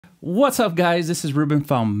What's up, guys? This is Ruben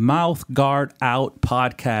from Mouth Guard Out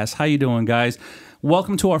Podcast. How you doing, guys?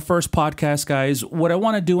 Welcome to our first podcast, guys. What I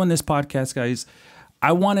want to do in this podcast, guys,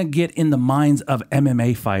 I want to get in the minds of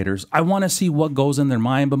MMA fighters. I want to see what goes in their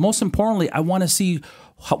mind, but most importantly, I want to see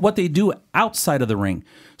what they do outside of the ring.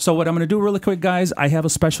 So what I'm going to do really quick, guys, I have a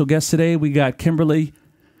special guest today. We got Kimberly.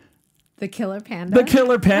 The Killer Panda. The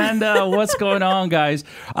Killer Panda. What's going on, guys?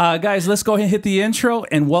 Guys, let's go ahead and hit the intro,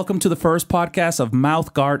 and welcome to the first podcast of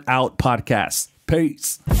Mouth Guard Out Podcast.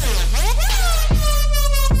 Peace.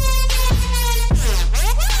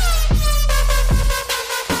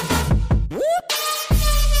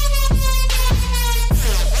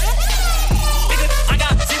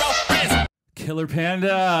 Killer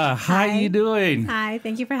Panda, how you doing? Hi,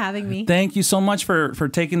 thank you for having me. Thank you so much for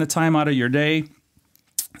taking the time out of your day.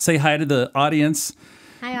 Say hi to the audience.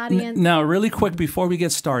 Hi, audience. Now, really quick before we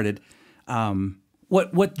get started,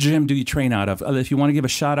 what gym do you train out of? If you want to give a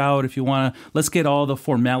shout out, if you want to, let's get all the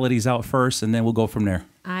formalities out first, and then we'll go from there.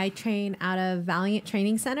 I train out of Valiant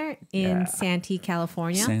Training Center in Santee,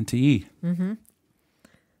 California. Santee. Mm-hmm.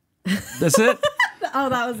 That's it? Oh,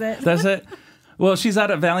 that was it. That's it? Well, she's out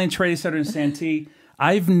at Valiant Training Center in Santee.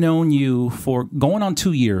 I've known you for going on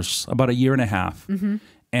 2 years, about a year and a half. Mm-hmm.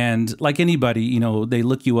 And like anybody, you know, they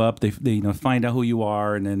look you up, they find out who you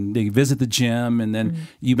are, and then they visit the gym, and then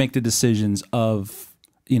you make the decisions of,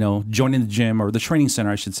 joining the gym or the training center,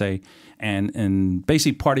 I should say, and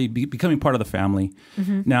basically becoming part of the family.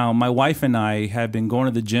 Mm-hmm. Now, my wife and I have been going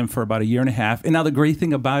to the gym for about a year and a half. And now the great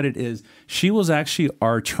thing about it is she was actually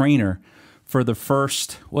our trainer for the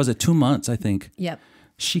first, 2 months, I think. Yep.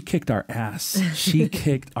 She kicked our ass. She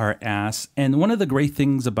kicked our ass. And one of the great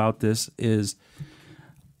things about this is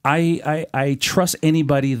I trust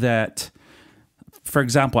anybody that, for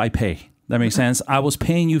example, I pay. That makes sense. I was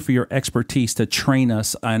paying you for your expertise to train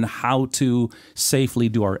us on how to safely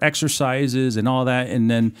do our exercises and all that. And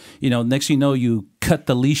then, next thing you know, you cut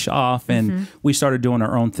the leash off and we started doing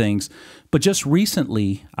our own things. But just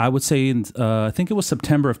recently, I would say, I think it was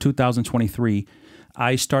September of 2023,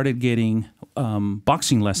 I started getting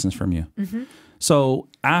boxing lessons from you. Mm-hmm. So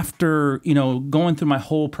after, going through my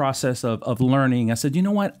whole process of learning, I said, you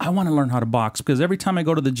know what? I want to learn how to box, because every time I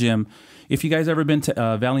go to the gym, if you guys ever been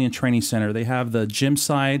to Valiant Training Center, they have the gym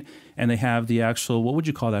side and they have the actual, what would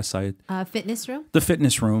you call that side? Fitness room? The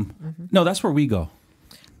fitness room. Mm-hmm. No, that's where we go,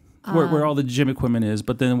 where all the gym equipment is,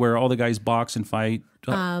 but then where all the guys box and fight.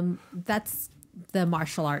 That's the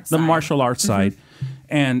martial arts side. The side. martial arts side.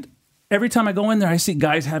 And every time I go in there, I see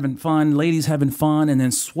guys having fun, ladies having fun, and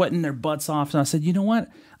then sweating their butts off. And I said, you know what?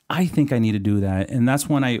 I think I need to do that. And that's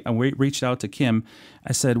when I reached out to Kim.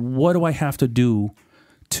 I said, what do I have to do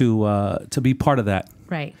to be part of that?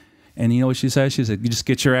 Right. And you know what she said? She said, you just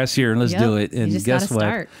get your ass here and let's do it. And you just guess what?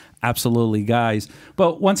 Start. Absolutely, guys.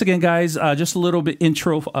 But once again, guys, just a little bit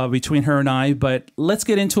intro between her and I. But let's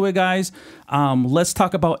get into it, guys. Let's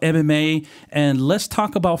talk about MMA, and let's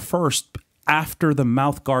talk about first after the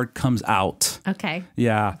mouth guard comes out. Okay.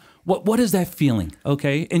 Yeah. What is that feeling?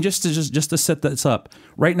 Okay. And just to set this up,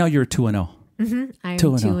 right now you're 2-0. Mm-hmm. I'm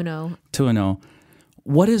 2-0. 2-0.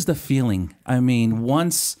 What is the feeling? I mean,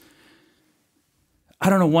 once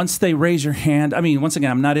they raise your hand, I mean, once again,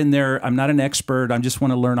 I'm not in there, I'm not an expert, I just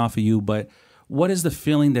want to learn off of you, but what is the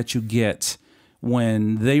feeling that you get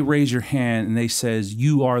when they raise your hand and they says,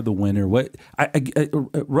 you are the winner?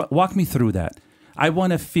 Walk me through that. I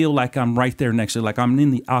want to feel like I'm right there next to you, like I'm in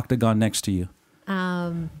the Octagon next to you.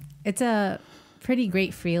 It's a pretty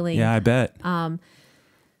great feeling. Yeah, I bet. I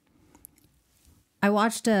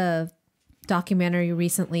watched a documentary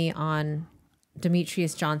recently on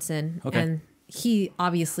Demetrius Johnson, and he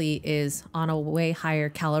obviously is on a way higher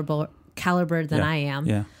caliber than I am.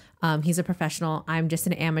 Yeah. He's a professional. I'm just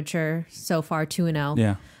an amateur. So far, 2-0.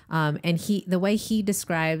 Yeah. And the way he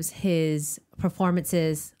describes his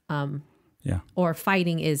performances, or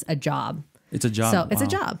fighting is a job. It's a job. So it's a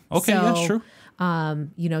job. Okay, so, that's true.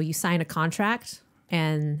 You sign a contract,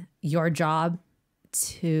 and your job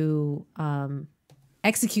to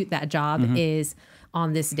execute that job is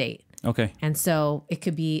on this date. Okay. And so it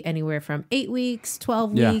could be anywhere from 8 weeks,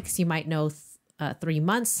 12 weeks. You might know 3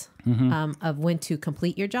 months of when to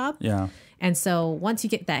complete your job. Yeah. And so once you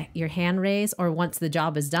get your hand raised, or once the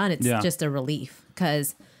job is done, it's just a relief,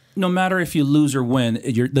 because no matter if you lose or win,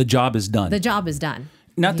 the job is done. The job is done.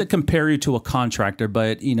 Not to compare you to a contractor,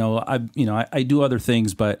 but I do other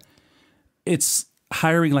things, but it's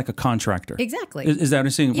hiring like a contractor. Exactly. Is that what I'm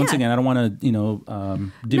saying? Once again, I don't want to,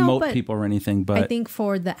 demote people or anything, but I think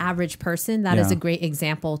for the average person, that is a great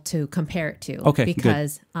example to compare it to. Okay,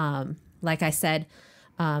 because, like I said,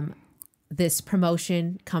 this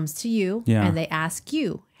promotion comes to you and they ask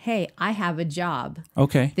you, hey, I have a job.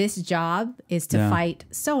 Okay. This job is to fight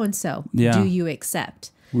so-and-so. Yeah. Do you accept?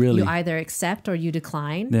 Really? You either accept or you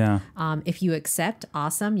decline. Yeah. If you accept,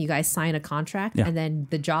 awesome. You guys sign a contract, and then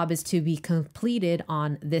the job is to be completed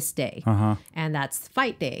on this day. And that's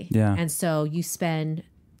fight day. Yeah. And so you spend,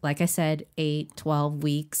 like I said, 8, 12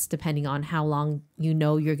 weeks, depending on how long you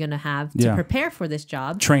know you're going to have to prepare for this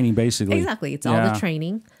job. Training, basically. Exactly. It's all the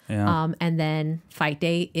training. Yeah. And then fight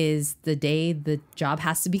day is the day the job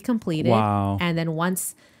has to be completed. Wow. And then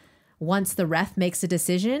once the ref makes a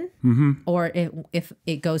decision, or if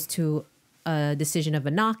it goes to a decision of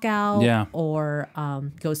a knockout, or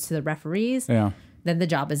goes to the referees, then the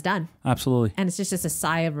job is done. Absolutely. And it's just a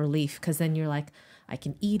sigh of relief, because then you're like, I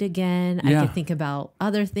can eat again. I can think about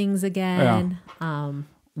other things again.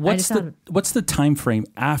 What's the time frame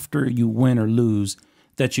after you win or lose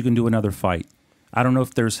that you can do another fight? I don't know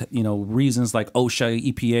if there's, reasons like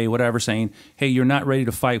OSHA, EPA, whatever, saying, hey, you're not ready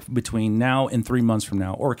to fight between now and 3 months from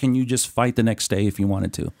now. Or can you just fight the next day if you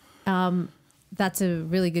wanted to? That's a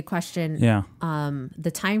really good question. Yeah.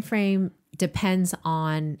 The time frame depends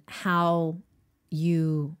on how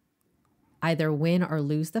you either win or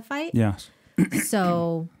lose the fight. Yes.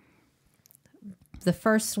 So the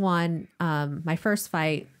first one, my first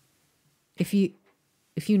fight, if you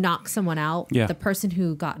knock someone out, the person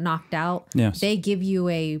who got knocked out, they give you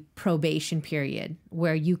a probation period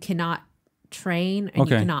where you cannot train and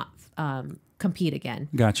you cannot compete again.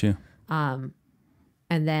 Got you. And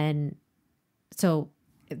then, so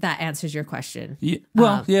that answers your question. Yeah,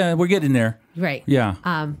 well, we're getting there. Right. Yeah.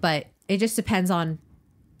 But it just depends on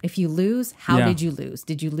if you lose, how did you lose?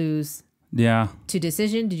 Did you lose to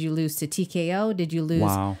decision? Did you lose to TKO? Did you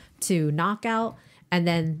lose to knockout? And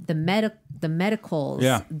then the medicals,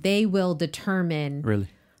 they will determine. Really?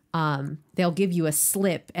 They'll give you a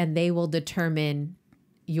slip, and they will determine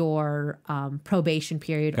your probation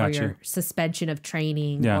period or your suspension of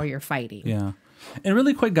training or your fighting. Yeah. And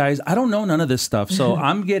really quick, guys, I don't know none of this stuff, so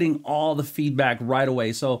I'm getting all the feedback right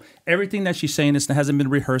away. So everything that she's saying hasn't been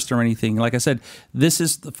rehearsed or anything. Like I said, this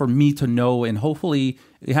is for me to know, and hopefully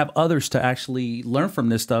you have others to actually learn from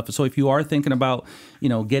this stuff. So if you are thinking about,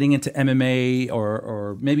 getting into MMA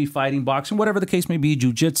or maybe fighting, boxing, whatever the case may be,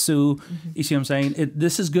 jiu-jitsu, you see what I'm saying?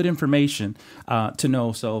 This is good information to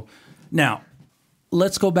know. So now,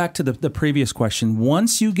 let's go back to the previous question.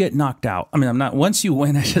 Once you get knocked out, once you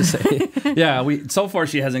win, I should say. So far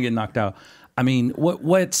she hasn't get knocked out. I mean,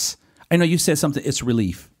 I know you said something, it's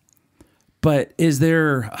relief. But is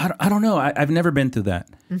there, I don't know, I've never been through that.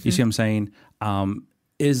 You see what I'm saying?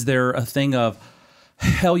 Is there a thing of,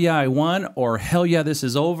 hell yeah, I won, or hell yeah, this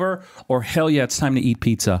is over, or hell yeah, it's time to eat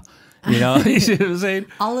pizza? You see what I'm saying?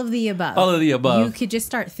 All of the above. All of the above. You could just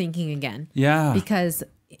start thinking again. Yeah. Because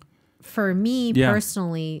for me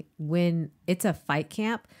personally, when it's a fight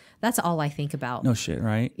camp, that's all I think about. No shit,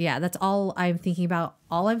 right? Yeah, that's all I'm thinking about.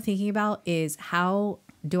 All I'm thinking about is, how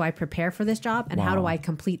do I prepare for this job, and how do I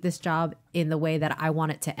complete this job in the way that I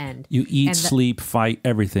want it to end? You eat, sleep, fight,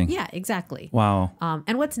 everything. Yeah, exactly. Wow.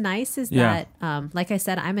 And what's nice is that, like I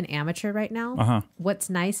said, I'm an amateur right now. What's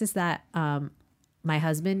nice is that my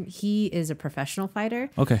husband, he is a professional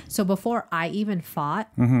fighter. Okay. So before I even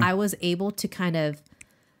fought, I was able to kind of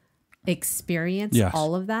experience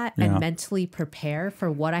all of that and mentally prepare for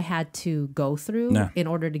what I had to go through in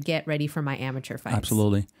order to get ready for my amateur fights.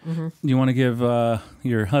 Absolutely. You want to give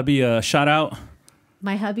your hubby a shout out?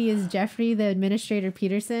 My hubby is Jeffrey, the administrator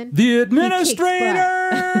Peterson. The administrator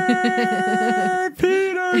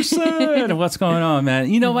Peterson. What's going on, man?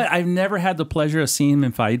 You know what? I've never had the pleasure of seeing him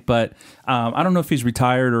in fight, but I don't know if he's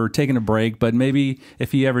retired or taking a break, but maybe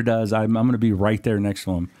if he ever does, I'm going to be right there next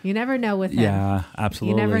to him. You never know with him. Yeah,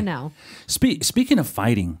 absolutely. You never know. Speaking of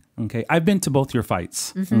fighting, okay, I've been to both your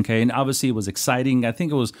fights, okay, and obviously it was exciting. I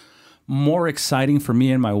think it was more exciting for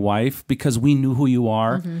me and my wife because we knew who you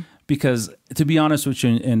are. Because to be honest with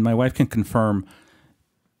you, and my wife can confirm,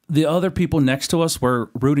 the other people next to us were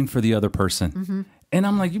rooting for the other person. And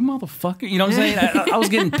I'm like, you motherfucker. You know what I'm saying? I was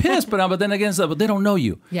getting pissed, but then again, but they don't know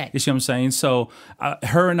you. Yeah. You see what I'm saying? So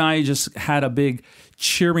her and I just had a big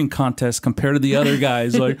cheering contest compared to the other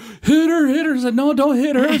guys. Like, hit her, hit her. I said, no, don't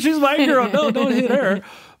hit her. She's my girl. No, don't hit her.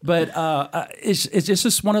 But it's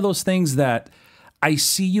just one of those things that I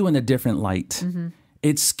see you in a different light.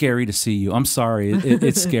 It's scary to see you. I'm sorry.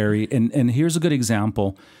 It's scary. And here's a good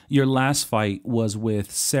example. Your last fight was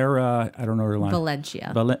with Sarah, I don't know her name.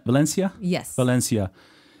 Valencia. Valencia? Yes. Valencia.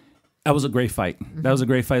 That was a great fight. That was a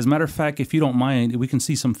great fight. As a matter of fact, if you don't mind, we can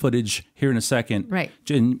see some footage here in a second. Right.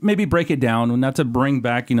 And maybe break it down, not to bring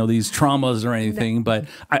back, these traumas or anything, but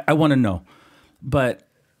I want to know. But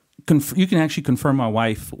you can actually confirm my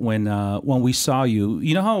wife when we saw you.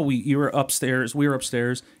 You know how you were upstairs, we were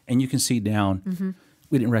upstairs, and you can see down. Mm-hmm.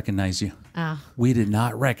 We didn't recognize you. Oh. We did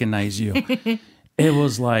not recognize you. It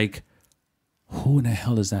was like, who in the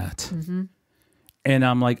hell is that? Mm-hmm. And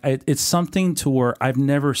I'm like, it's something to where I've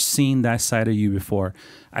never seen that side of you before.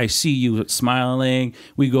 I see you smiling.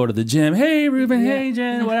 We go to the gym. Hey, Ruben. Yeah. Hey,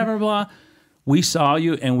 Jen. Whatever, blah. We saw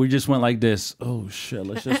you, and we just went like this. Oh, shit.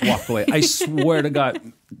 Let's just walk away. I swear to God.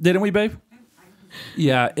 Didn't we, babe?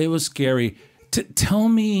 Yeah, it was scary. Tell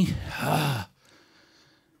me,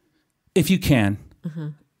 if you can. Mm-hmm.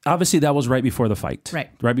 Obviously, that was right before the fight.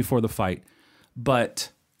 Right before the fight.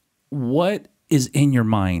 But what is in your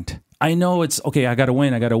mind? I know it's, okay, I got to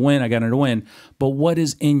win. But what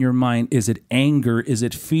is in your mind? Is it anger? Is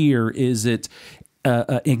it fear? Is it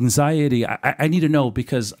anxiety? I need to know,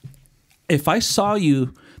 because if I saw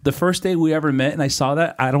you the first day we ever met and I saw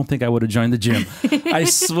that, I don't think I would have joined the gym. I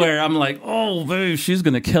swear. I'm like, oh, babe, she's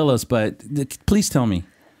going to kill us. But please tell me.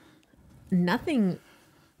 Nothing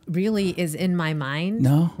really is in my mind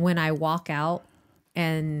when I walk out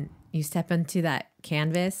and you step into that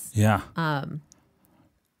canvas. Yeah.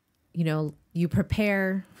 You know, you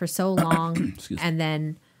prepare for so long and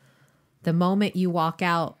then the moment you walk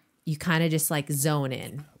out, you kind of just like zone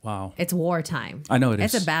in. Wow. It's wartime. I know it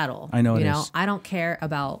is. It's a battle. I know it is. Is. I don't care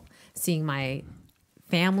about seeing my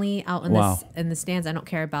family out in in the stands. I don't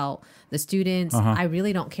care about the students. I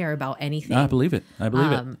really don't care about anything. I believe it.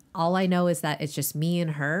 All I know is that it's just me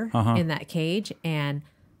and her in that cage, and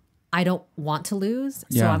I don't want to lose,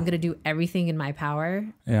 so I'm going to do everything in my power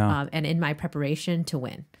and in my preparation to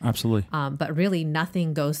win. Absolutely. But really,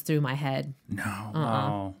 nothing goes through my head.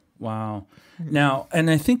 No. Wow. Now,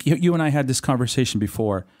 and I think you and I had this conversation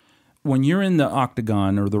before. When you're in the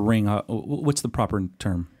octagon or the ring, what's the proper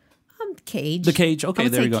term? Cage. The cage. Okay,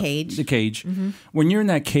 there you go. Cage. The cage. Mm-hmm. When you're in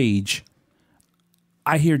that cage,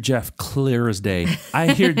 I hear Jeff clear as day.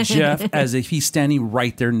 I hear Jeff as if he's standing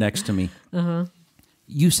right there next to me. Uh-huh.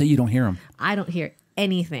 You say you don't hear him. I don't hear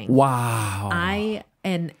anything. Wow.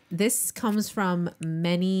 And this comes from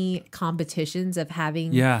many competitions of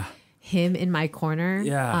having him in my corner.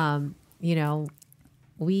 Yeah. You know,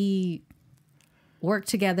 we work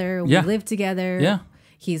together. We live together. Yeah.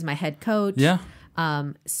 He's my head coach. Yeah.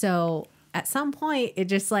 So at some point it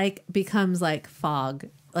just like becomes like fog.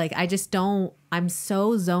 Like I'm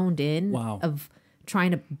so zoned in of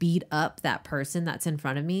trying to beat up that person that's in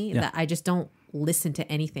front of me that I just don't listen to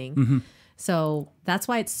anything. Mm-hmm. So that's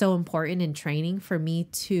why it's so important in training for me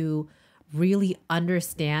to really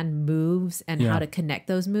understand moves and how to connect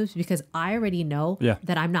those moves, because I already know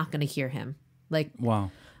that I'm not going to hear him. Like,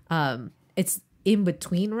 it's in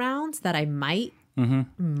between rounds that I might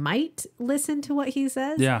listen to what he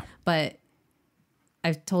says. Yeah. But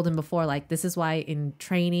I've told him before, like, this is why in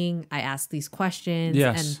training I ask these questions.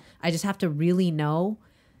 Yes. And I just have to really know,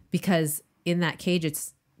 because in that cage,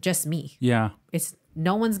 it's just me. Yeah. It's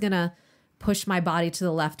no one's going to push my body to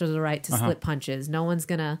the left or the right to slip punches. No one's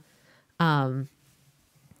going to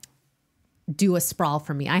do a sprawl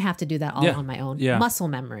for me. I have to do that all on my own. Yeah. Muscle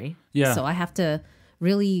memory. Yeah. So I have to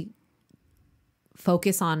really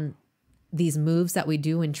focus on these moves that we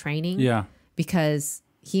do in training. Yeah. Because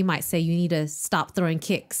he might say you need to stop throwing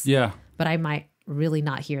kicks. Yeah. But I might really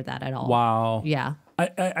not hear that at all. Wow. Yeah.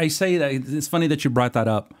 I say that it's funny that you brought that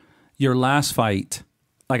up. Your last fight,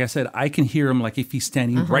 like I said, I can hear him like if he's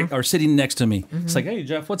standing right or sitting next to me. It's like, hey,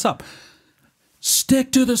 Jeff, what's up?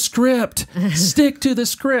 Stick to the script. Stick to the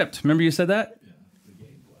script. Remember you said that?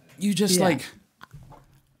 You just like...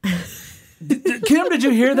 Kim, did you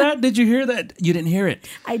hear that? Did you hear that? You didn't hear it.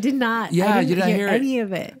 I did not. Yeah, I you didn't hear any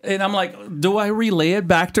of it. And I'm like, do I relay it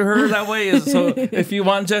back to her that way? So if you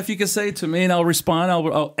want, Jeff, you can say it to me and I'll respond.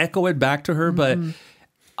 I'll echo it back to her. But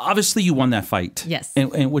obviously you won that fight. Yes.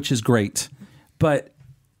 And which is great. But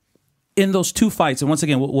in those two fights, and once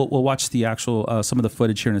again, we'll watch the actual, some of the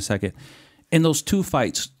footage here in a second. In those two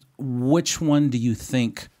fights, which one do you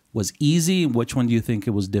think was easy? Which one do you think it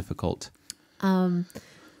was difficult?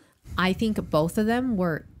 I think both of them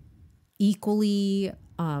were equally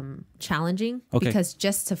challenging because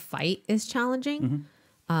just to fight is challenging.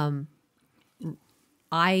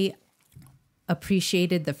 I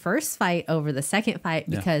appreciated the first fight over the second fight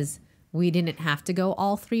because we didn't have to go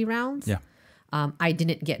all 3 rounds. Yeah. I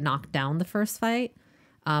didn't get knocked down the first fight.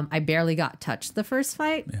 I barely got touched the first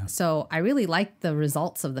fight. Yeah. So I really liked the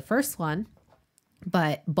results of the first one,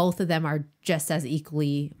 but both of them are just as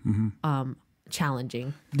equally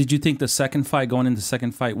challenging. Did you think the second fight, going into the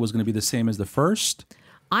second fight, was going to be the same as the first?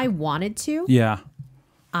 I wanted to. Yeah.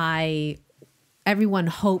 I everyone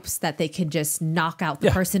hopes that they can just knock out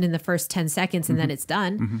the person in the first 10 seconds and then it's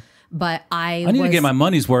done. But I need to get my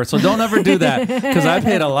money's worth, so don't ever do that, because I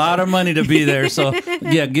paid a lot of money to be there. So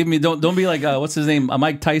yeah, don't be like what's his name,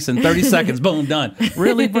 Mike Tyson, 30 seconds, boom, done.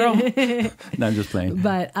 Really, bro? No, I'm just playing.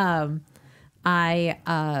 But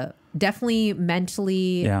I definitely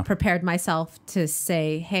mentally prepared myself to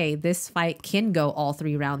say, hey, this fight can go all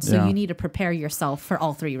 3 rounds, so you need to prepare yourself for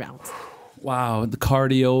all 3 rounds. Wow, the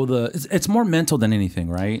cardio, it's more mental than anything,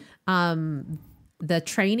 right? The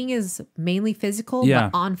training is mainly physical,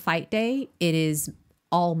 but on fight day, it is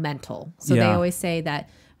all mental. So they always say that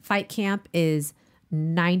fight camp is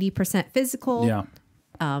 90% physical,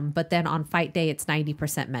 but then on fight day, it's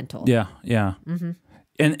 90% mental. Yeah.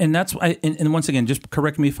 And that's why, and once again, just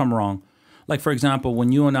correct me if I'm wrong. Like, for example,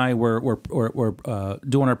 when you and I were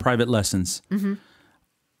doing our private lessons,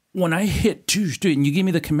 when I hit and you give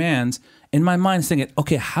me the commands, in my mind's thinking,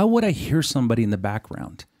 okay, how would I hear somebody in the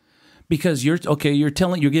background? Because you're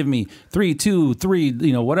giving me 3, 2,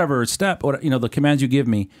 3, whatever step, or the commands you give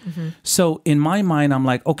me. So in my mind, I'm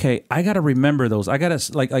like, okay, I got to remember those. I got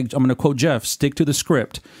to, like I'm going to quote Jeff, stick to the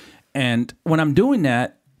script. And when I'm doing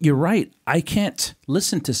that, you're right. I can't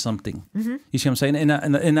listen to something. You see what I'm saying?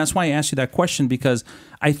 And that's why I asked you that question, because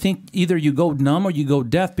I think either you go numb or you go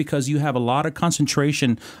deaf, because you have a lot of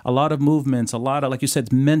concentration, a lot of movements, a lot of, like you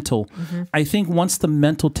said, mental. I think once the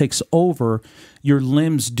mental takes over, your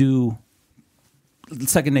limbs do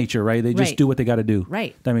second nature, right? They just do what they got to do.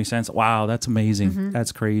 Right. That makes sense. Wow, that's amazing.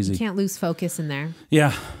 That's crazy. You can't lose focus in there.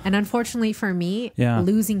 Yeah. And unfortunately for me,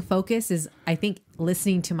 losing focus is, I think,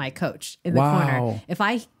 listening to my coach in the corner. If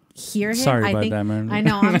I hear him, I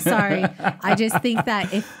know, I'm sorry. I just think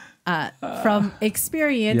that if from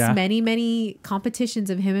experience, many competitions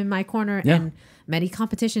of him in my corner and many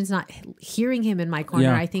competitions not hearing him in my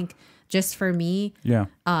corner, I think just for me,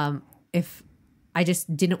 if I just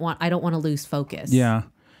I don't want to lose focus. Yeah.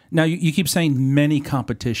 Now you keep saying many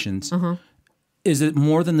competitions. Is it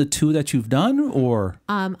more than the 2 that you've done, or?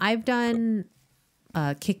 I've done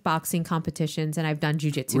kickboxing competitions and I've done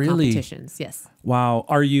jiu-jitsu competitions. Yes. Wow.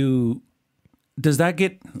 Does that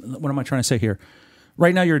get, what am I trying to say here?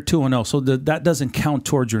 Right now you're 2-0, so that doesn't count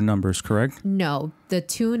towards your numbers, correct? No, the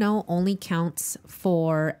 2-0 only counts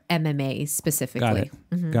for MMA specifically.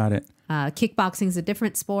 Got it. Kickboxing is a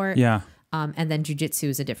different sport. Yeah. And then jiu-jitsu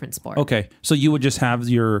is a different sport. Okay. So you would just have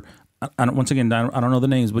your, once again, I don't know the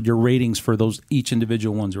names, but your ratings for those each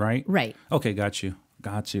individual ones, right? Right. Okay. Got you.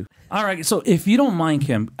 All right. So if you don't mind,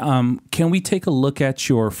 Kim, can we take a look at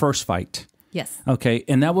your first fight? Yes. Okay.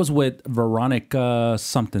 And that was with Veronica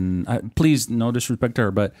something. Please, no disrespect to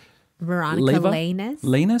her, but Veronica Lanus?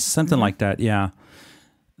 Lanus? Something like that. Yeah.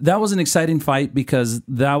 That was an exciting fight, because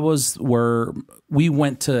that was where we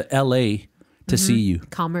went to LA to see you.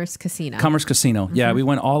 Commerce Casino. Yeah, we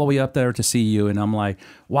went all the way up there to see you, and I'm like,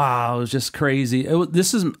 wow, it was just crazy.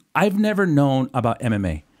 I've never known about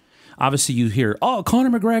MMA. Obviously, you hear, oh,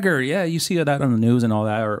 Conor McGregor. Yeah, you see that on the news and all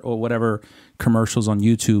that, or whatever commercials on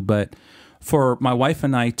YouTube. But for my wife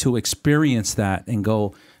and I to experience that and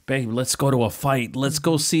go, babe, let's go to a fight. Let's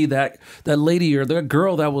go see that lady or that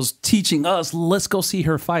girl that was teaching us. Let's go see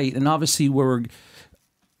her fight. And obviously, what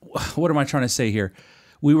am I trying to say here?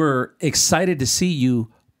 We were excited to see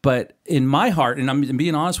you, but in my heart, and I'm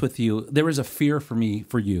being honest with you, there was a fear for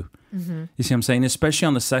you. You see what I'm saying? Especially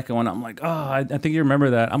on the second one, I'm like, oh, I think you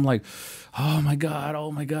remember that. I'm like, oh my God.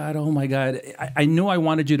 I knew I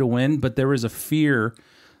wanted you to win, but there was a fear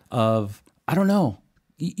of, I don't know.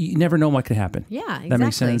 You never know what could happen. Yeah, exactly. That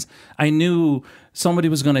makes sense. I knew somebody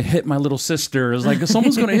was going to hit my little sister. It was like,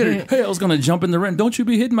 someone's going to hit her. Hey, I was going to jump in the ring. Don't you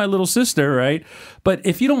be hitting my little sister, right? But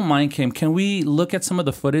if you don't mind, Kim, can we look at some of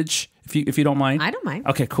the footage, if you don't mind? I don't mind.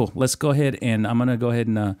 Okay, cool. Let's go ahead, and I'm going to go ahead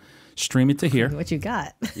and stream it to here. What you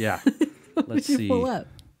got? Yeah. Let's see. Pull up.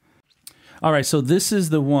 All right, so this is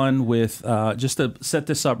the one with, just to set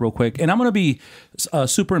this up real quick, and I'm going to be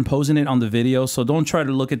superimposing it on the video, so don't try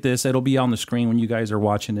to look at this. It'll be on the screen when you guys are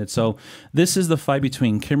watching it. So this is the fight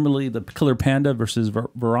between Kimberly, the Killer Panda, versus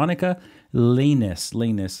Veronica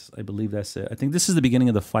Lanus. I believe that's it. I think this is the beginning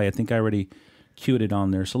of the fight. I think I already cued it on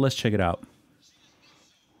there, so let's check it out.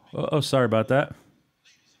 Oh, sorry about that.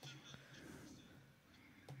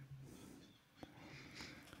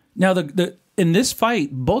 Now, in this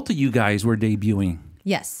fight, both of you guys were debuting.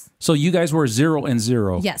 Yes. So you guys were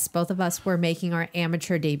 0-0. Yes, both of us were making our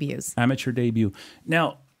amateur debuts. Amateur debut.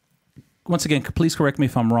 Now, once again, please correct me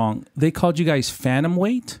if I'm wrong. They called you guys phantom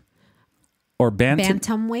weight or bantam?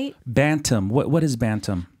 Bantam weight. Bantam. What is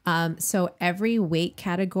bantam? So every weight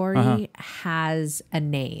category has a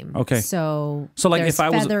name. Okay. So like if I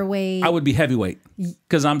was featherweight, I would be heavyweight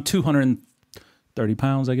because I'm 200. 30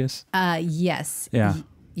 pounds, I guess. Yes. Yeah.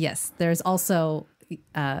 Yes. There's also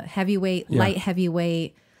heavyweight, light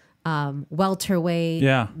heavyweight, welterweight,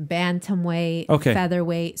 bantamweight,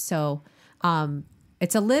 featherweight. So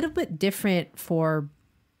it's a little bit different for.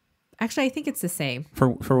 Actually, I think it's the same for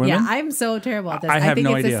women. Yeah, I'm so terrible at this. I think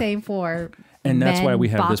it's idea. The same for. And that's why we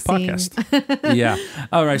have boxing. This podcast. Yeah.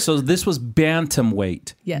 All right. So this was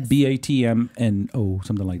bantamweight. Yes. BATMNO,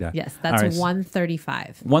 something like that. Yes, that's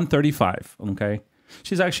 135. 135. Okay.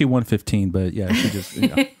 She's actually 115, but yeah, she just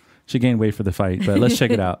she gained weight for the fight. But let's check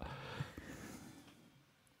it out.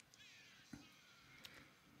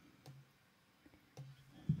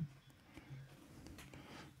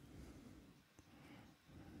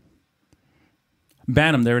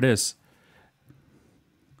 Bantam, there it is.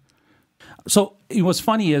 So what's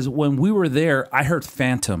funny is when we were there, I heard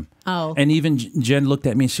Phantom. Oh. And even Jen looked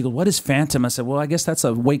at me and she goes, "What is Phantom?" I said, "Well, I guess that's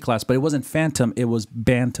a weight class," but it wasn't Phantom, it was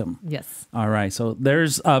Bantam. Yes. All right. So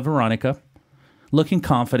there's Veronica looking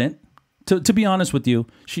confident. To be honest with you,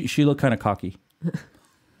 she looked kind of cocky.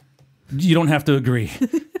 You don't have to agree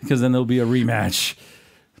because then there'll be a rematch.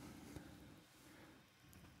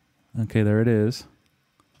 Okay, there it is.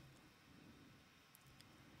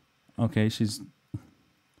 Okay, she's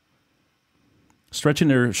stretching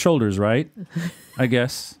her shoulders, right? I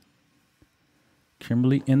guess.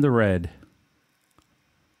 Kimberly in the red.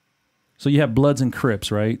 So you have Bloods and Crips,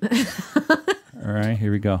 right? All right,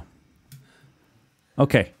 here we go.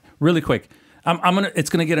 Okay, really quick. It's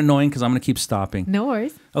gonna get annoying because I'm gonna keep stopping. No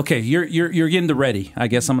worries. Okay, you're getting the ready. I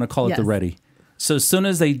guess I'm gonna call it the ready. So as soon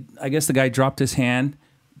as I guess the guy dropped his hand.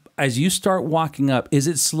 As you start walking up, is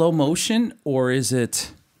it slow motion or is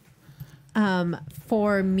it?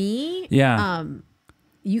 For me,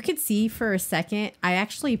 you could see for a second, I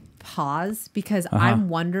actually paused because I'm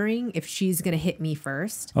wondering if she's going to hit me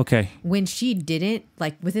first. Okay. When she didn't,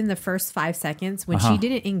 like within the first 5 seconds, when she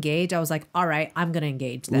didn't engage, I was like, all right, I'm going to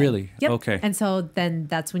engage then. Really? Yep. Okay. And so then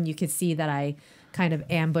that's when you could see that I kind of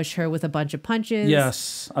ambush her with a bunch of punches.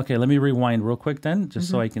 Yes. Okay, let me rewind real quick then, just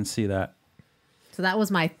so I can see that. So that was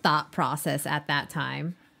my thought process at that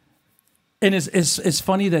time. And it's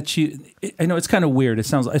funny that I know it's kind of weird. It's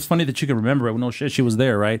funny that you can remember it. Well, no shit, she was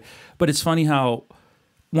there, right? But it's funny how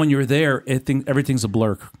when you're there, everything's a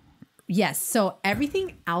blur. Yes. So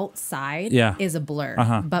everything outside is a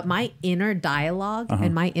blur. But my inner dialogue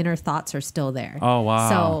and my inner thoughts are still there. Oh, wow.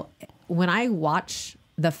 So when I watch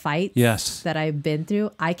the fights that I've been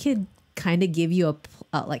through, I could kind of give you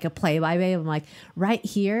a play-by-play. I'm like, right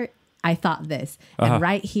here, I thought this. And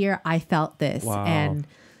right here, I felt this. Wow. And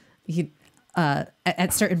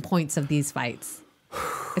at certain points of these fights.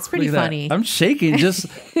 It's pretty funny. I'm shaking. Just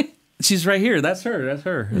she's right here. That's her.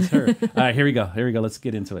 All right, here we go. Let's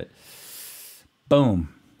get into it.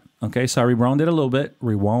 Boom. Okay, so I rewound it a little bit.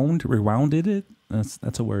 Rewounded it.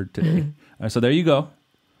 That's a word today. All right, so there you go.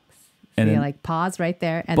 And so you like pause right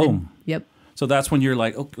there. And boom. Then, yep. So that's when you're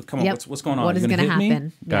like, oh, come on, what's going on? What is going to happen?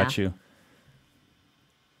 Me? Got you.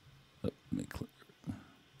 Let me click.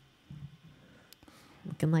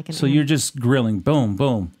 Looking like an so you're just grilling, boom,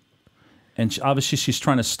 boom. And obviously she's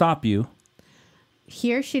trying to stop you.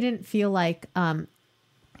 Here she didn't feel like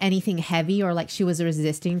anything heavy or like she was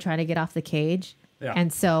resisting trying to get off the cage. Yeah.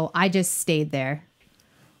 And so I just stayed there.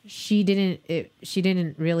 She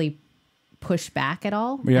didn't really push back at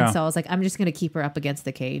all. Yeah. And so I was like, I'm just going to keep her up against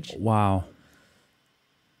the cage. Wow.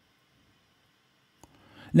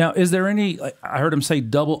 Now, is there any, I heard him say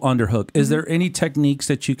double underhook. Is there any techniques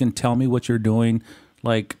that you can tell me what you're doing?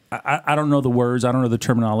 Like, I don't know the words, I don't know the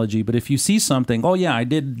terminology, but if you see something, oh yeah, I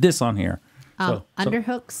did this on here.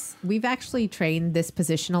 Underhooks, we've actually trained this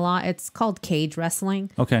position a lot. It's called cage wrestling.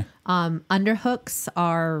 Okay. Underhooks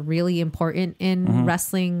are really important in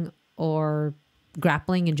wrestling or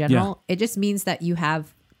grappling in general. Yeah. It just means that you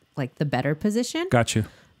have like the better position. Got you.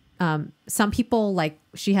 Some people, like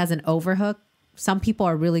she has an overhook. Some people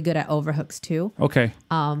are really good at overhooks too. Okay.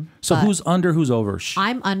 So who's under, who's over?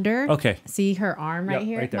 I'm under. Okay. See her arm right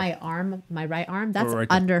here? Right there. My right arm, that's right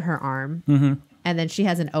under her arm. And then she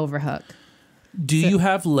has an overhook. Do you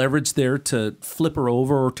have leverage there to flip her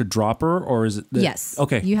over or to drop her, or is it? Yes.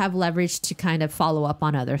 Okay. You have leverage to kind of follow up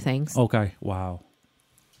on other things. Okay. Wow.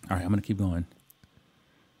 All right, I'm gonna keep going.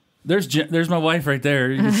 There's my wife right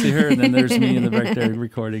there. You can see her, and then there's me in the back there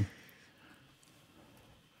recording.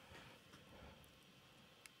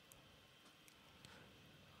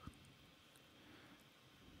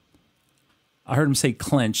 I heard him say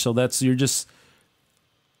clench, so you're just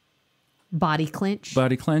body clinch.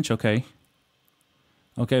 Body clench. Okay.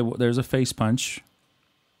 Okay, well, there's a face punch.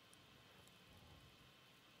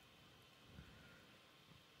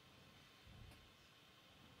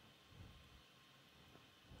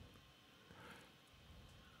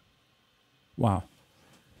 Wow.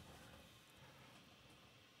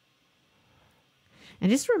 And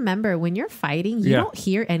just remember, when you're fighting, you don't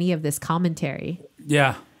hear any of this commentary.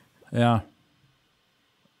 Yeah. Yeah.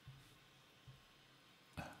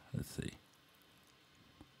 Let's see.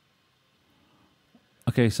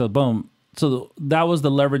 Okay, so boom. So that was the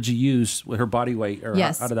leverage you used with her body weight, or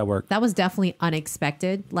yes. How did that work? That was definitely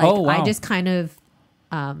unexpected. Like, I just kind of,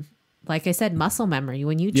 like I said, muscle memory.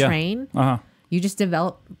 When you train, you just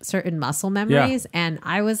develop certain muscle memories. Yeah. And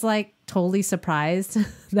I was like totally surprised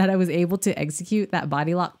that I was able to execute that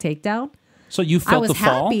body lock takedown. So you felt the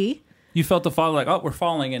fall? Happy. You felt the fall, like, oh, we're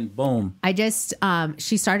falling, and boom. I just,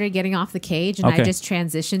 she started getting off the cage, and I just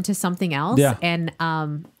transitioned to something else. Yeah. And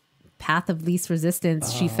path of least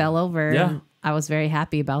resistance, she fell over. Yeah. And I was very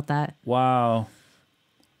happy about that. Wow.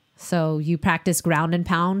 So you practice ground and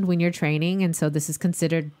pound when you're training, and so this is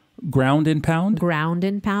considered... Ground and pound? Ground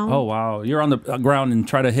and pound. Oh, wow. You're on the ground and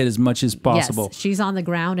try to hit as much as possible. Yes, she's on the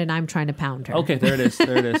ground, and I'm trying to pound her. Okay, there it is.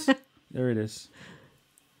 There it is. There it is.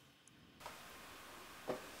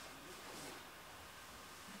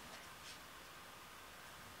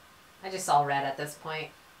 I just saw red at this point.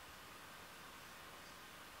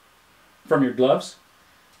 From your gloves?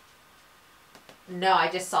 No, I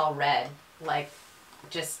just saw red. Like,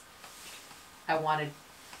 just, I wanted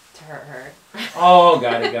to hurt her. Oh,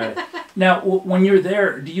 got it. Now, when you're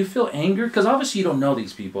there, do you feel anger? Because obviously you don't know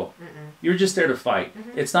these people. Mm-mm. You're just there to fight.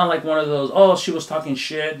 Mm-hmm. It's not like one of those, oh, she was talking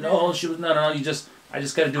shit. Mm-hmm. Oh, she was, no. I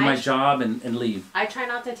just got to do my job and leave. I try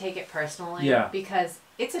not to take it personally. Yeah. Because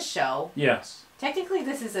it's a show. Yes. Technically,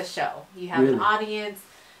 this is a show. You have an audience.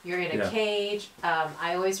 You're in a cage.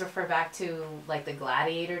 I always refer back to like the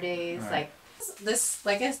gladiator days. Right.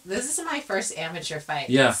 Like this is my first amateur fight.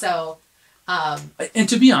 Yeah. So, and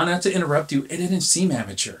to be honest, to interrupt you, it didn't seem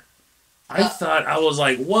amateur. I thought, I was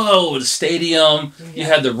like, whoa, the stadium. Yeah. You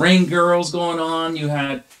had the ring girls going on. You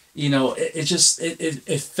had,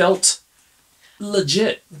 it felt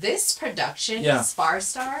legit. This production,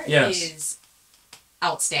 Firestorms, is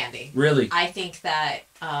outstanding. Really? I think that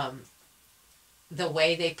the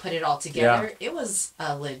way they put it all together, it was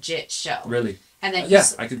a legit show. Really? And then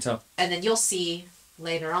I can tell. And then you'll see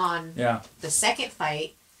later on, the second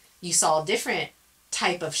fight, you saw a different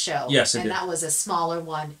type of show. Yes, it did. That was a smaller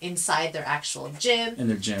one inside their actual gym. In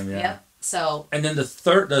their gym, yeah. Yep. So. And then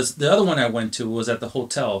the other one I went to was at the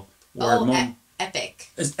hotel. Where Epic.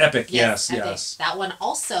 It's Epic, yes. That one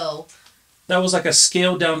also. That was like a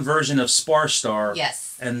scaled down version of Sparstar.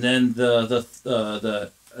 Yes. And then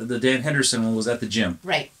the Dan Henderson one was at the gym.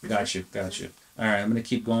 Right. Got you. All right, I'm going to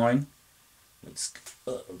keep going. Let's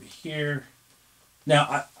go over here.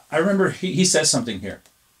 Now, I remember he says something here.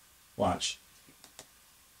 Watch.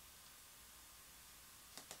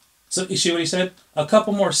 So, you see what he said? A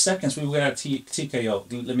couple more seconds, we would have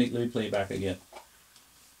TKO. Let me play it back again.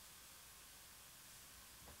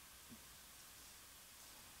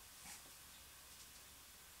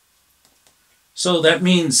 So that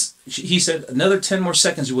means, he said, another 10 more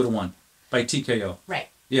seconds you would have won by TKO. Right.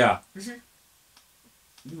 Yeah.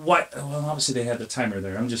 Mm-hmm. What? Well, obviously they had the timer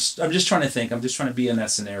there. I'm just trying to think. I'm just trying to be in that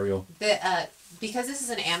scenario. Because this is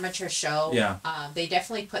an amateur show, they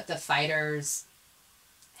definitely put the fighters'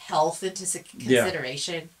 health into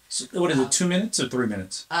consideration. Yeah. So what is it, 2 minutes or 3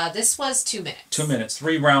 minutes? This was 2 minutes. 2 minutes.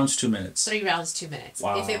 3 rounds, 2 minutes. 3 rounds, 2 minutes.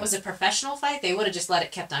 Wow. If it was a professional fight, they would have just let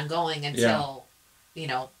it kept on going until,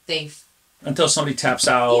 until somebody taps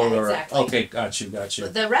out. Yeah, or exactly. Okay, got you.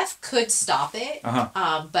 The ref could stop it,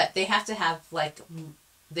 but they have to have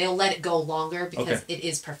they'll let it go longer because it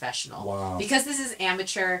is professional. Wow. Because this is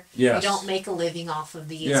amateur. Yes. You don't make a living off of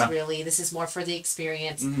these, really. This is more for the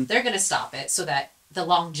experience. Mm-hmm. They're going to stop it so that the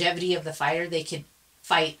longevity of the fighter, they could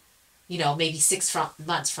fight, maybe 6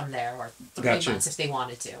 months from there or 3 months if they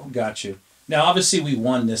wanted to. Got you. Now, obviously, we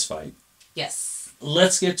won this fight. Yes.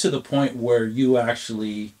 Let's get to the point where you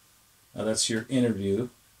actually, that's your interview.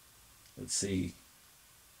 Let's see.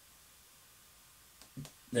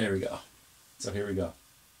 There we go. So here we go.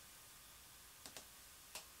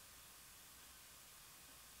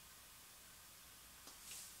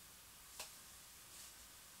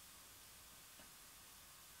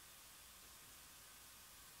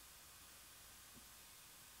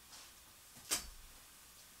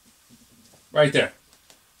 Right there.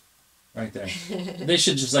 They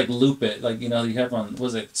should just loop it. You have on,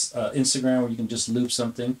 Instagram where you can just loop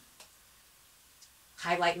something.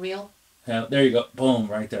 Highlight reel? Yeah, there you go. Boom,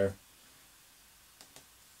 right there.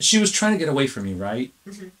 She was trying to get away from you, right?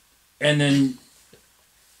 Mm-hmm. And then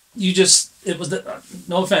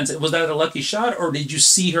no offense, was that a lucky shot, or did you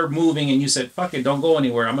see her moving and you said, fuck it, don't go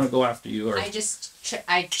anywhere, I'm going to go after you? Or I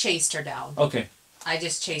chased her down. Okay. I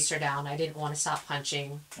just chased her down. I didn't want to stop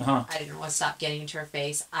punching. I didn't want to stop getting into her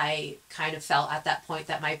face. I kind of felt at that point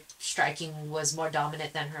that my striking was more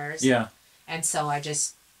dominant than hers. Yeah. And so I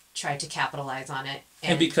just tried to capitalize on it.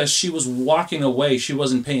 And because she was walking away, she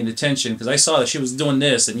wasn't paying attention, because I saw that she was doing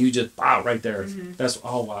this and you just, wow, right there. That's,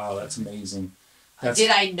 oh, wow, that's amazing.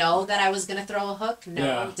 Did I know that I was going to throw a hook? No.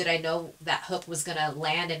 Yeah. Did I know that hook was going to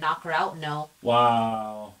land and knock her out? No.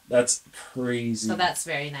 Wow. That's crazy. So that's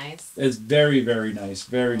very nice. It's very, very nice.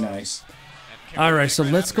 Very nice. All right, so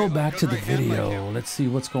let's go back to the video. Let's see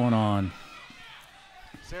what's going on.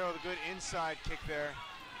 Sarah, the good inside kick there.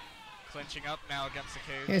 Clinching up now against the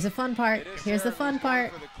cage. Here's the fun part. Here's the fun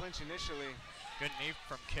part. For the clinch initially. Good knee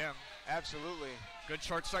from Kim. Absolutely. Good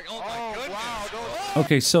short strike. Oh, my goodness. Wow.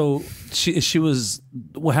 Okay, so she was,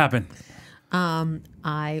 what happened?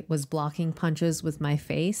 I was blocking punches with my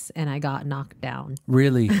face and I got knocked down.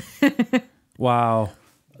 Really? Wow.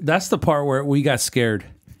 That's the part where we got scared.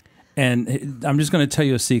 And I'm just going to tell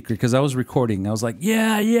you a secret, because I was recording. I was like,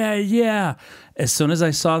 yeah. As soon as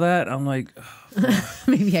I saw that, I'm like,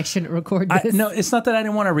 maybe I shouldn't record this. No, it's not that I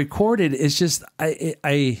didn't want to record it. It's just, how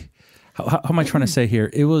am I trying to say here?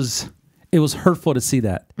 It was hurtful to see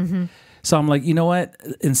that. So I'm like, you know what?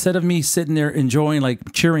 Instead of me sitting there enjoying,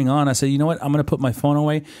 like cheering on, I said, you know what? I'm going to put my phone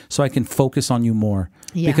away so I can focus on you more.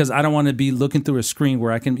 Yeah. Because I don't want to be looking through a screen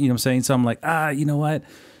where I can, you know what I'm saying? So I'm like, you know what?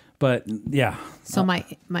 But yeah. So my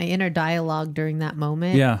inner dialogue during that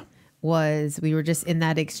moment was, we were just in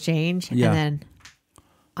that exchange, and then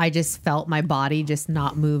I just felt my body just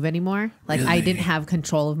not move anymore. Like, really? I didn't have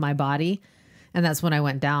control of my body. And that's when I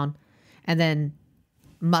went down. And then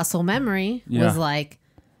muscle memory was like,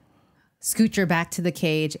 scoot your back to the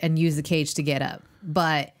cage and use the cage to get up.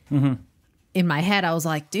 But in my head, I was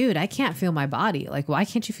like, dude, I can't feel my body. Like, why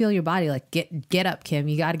can't you feel your body? Like, get up, Kim.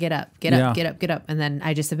 You got to get up. Get up, get up, get up. And then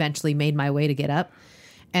I just eventually made my way to get up.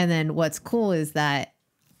 And then what's cool is that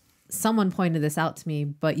someone pointed this out to me,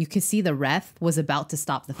 but you could see the ref was about to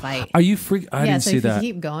stop the fight. Are you freak? I didn't see that. Yeah, so if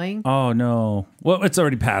you keep going. Oh, no. Well, it's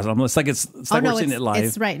already passed. It's like we're seeing it live.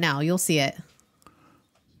 It's right now. You'll see it.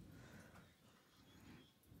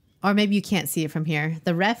 Or maybe you can't see it from here.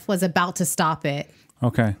 The ref was about to stop it.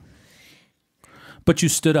 Okay. But you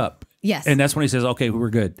stood up. Yes. And that's when he says, okay,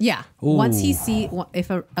 we're good. Yeah. Ooh. Once he if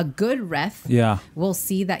a good ref will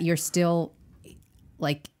see that you're still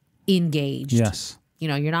like engaged. Yes. You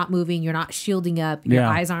know, you're not moving, you're not shielding up, your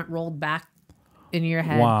eyes aren't rolled back in your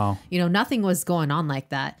head. Wow. You know, nothing was going on like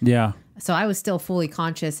that. Yeah. So I was still fully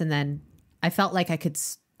conscious, and then I felt like I could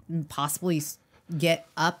possibly get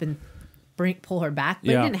up and pull her back, but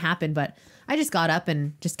it didn't happen. But I just got up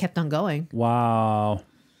and just kept on going. Wow.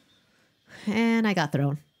 And I got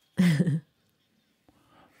thrown.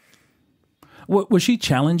 Was she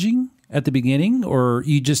challenging at the beginning, or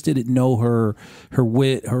you just didn't know her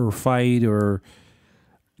wit, her fight, or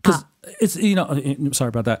because it's, you know, sorry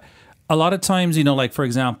about that. A lot of times, you know, like for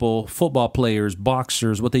example, football players,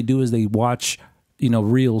 boxers, what they do is they watch, you know,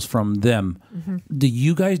 reels from them. Do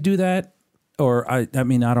you guys do that? Or I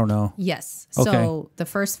mean, I don't know. Yes. Okay. So the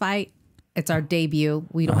first fight, it's our debut.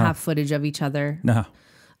 We don't have footage of each other. No.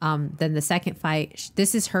 Then the second fight,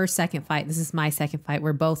 this is her second fight. This is my second fight.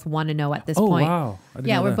 We're both 1-0 at this point. Oh, wow.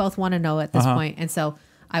 Yeah, we're both 1-0 at this point. And so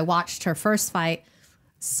I watched her first fight,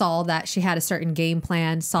 saw that she had a certain game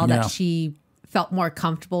plan, saw that she felt more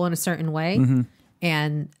comfortable in a certain way.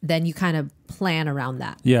 And then you kind of plan around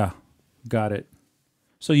that. Yeah. Got it.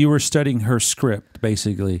 So you were studying her script,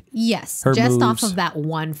 basically. Yes, her just moves. off of that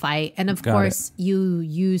one fight. And of course, you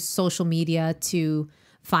use social media to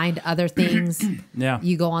find other things.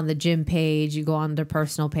 You go on the gym page, you go on their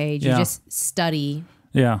personal page, you just study.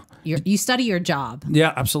 You study your job.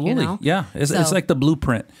 Yeah, absolutely. You know? Yeah, it's like the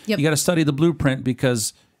blueprint. You got to study the blueprint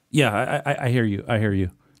because, I hear you. I hear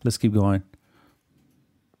you. Let's keep going.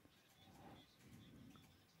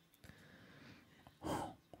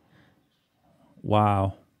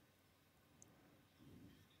 Wow.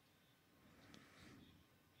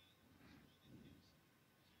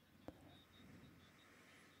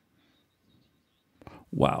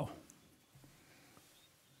 Wow.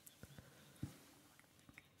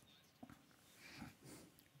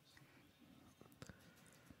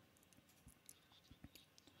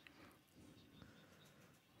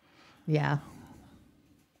 Yeah.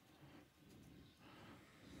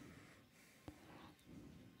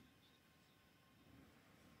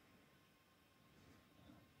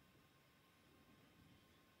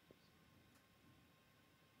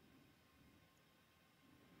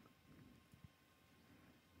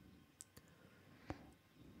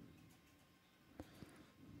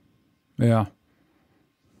 Yeah.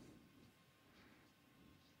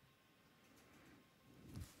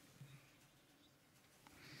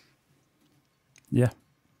 Yeah.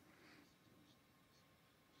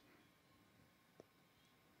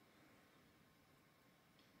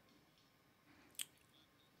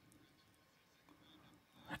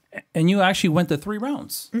 And you actually went the 3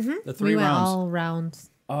 rounds. Mm-hmm. The 3 went rounds. all rounds.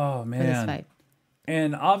 Oh man! For this fight.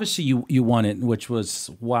 And obviously you won it, which was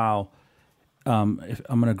wow. If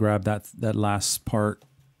I'm gonna grab that last part.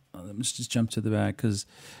 Let me just jump to the back because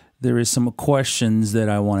there is some questions that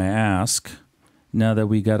I want to ask. Now that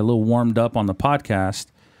we got a little warmed up on the podcast,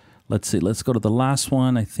 let's see. Let's go to the last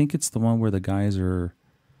one. I think it's the one where the guys are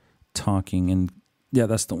talking, and yeah,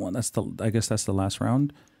 that's the one. I guess that's the last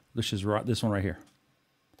round, which is this one right here.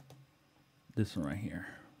 This one right here.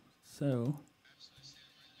 So.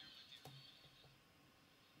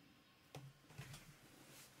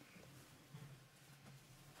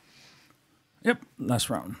 Yep, last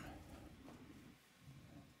round.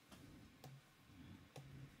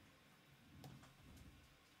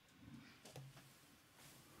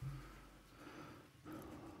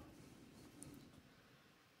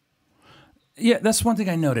 Yeah, that's one thing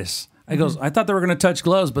I noticed. I thought they were going to touch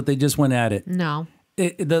gloves, but they just went at it. No.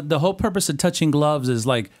 The whole purpose of touching gloves is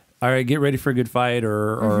like, all right, get ready for a good fight,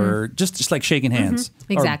 or just like shaking hands,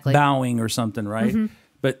 exactly, or bowing or something, right?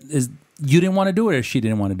 But you didn't want to do it, or she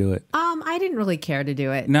didn't want to do it? I didn't really care to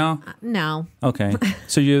do it. No? No. Okay.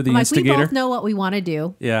 So you're the instigator? We both know what we want to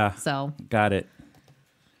do. Yeah. So. Got it.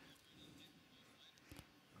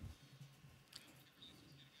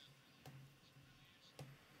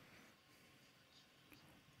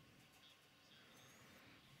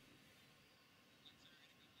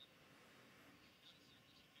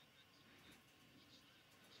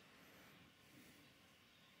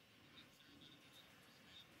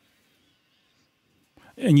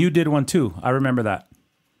 And you did one too. I remember that.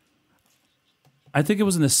 I think it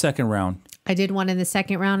was in the second round. I did one in the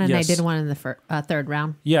second round, and yes. I did one in the third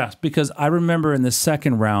round. Yes, because I remember in the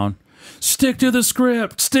second round, stick to the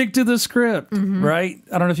script, right?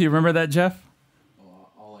 I don't know if you remember that, Jeff.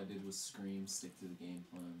 All I did was scream, stick to the game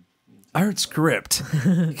plan. I heard script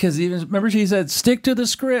because remember she said stick to the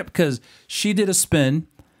script because she did a spin,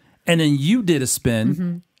 and then you did a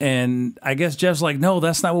spin. And I guess Jeff's like, no,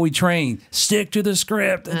 that's not what we train. Stick to the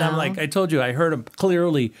script. And I'm like, I told you, I heard him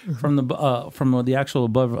clearly from the actual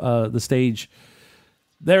above the stage.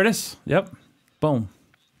 There it is. Yep. Boom.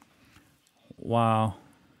 Wow.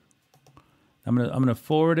 I'm gonna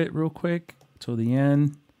forward it real quick to the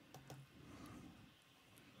end.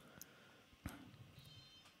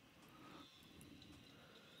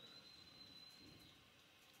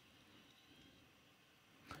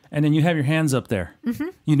 And then you have your hands up there.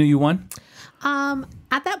 You knew you won? At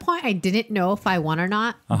that point, I didn't know if I won or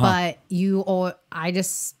not, but I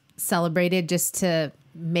just celebrated just to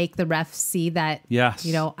make the ref see that, yes,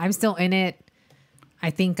 I'm still in it. I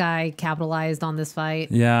think I capitalized on this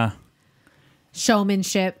fight. Yeah.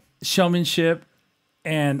 Showmanship.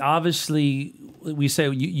 And obviously, we say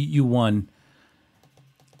you won.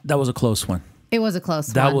 That was a close one. It was a close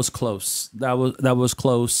one. That was close. That was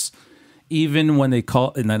close. Even when they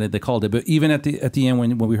called it, but even at the end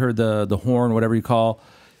when we heard the horn, whatever you call,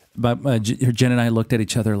 but Jen and I looked at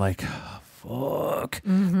each other like, oh, fuck.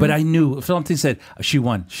 But I knew if something said she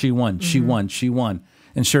won, and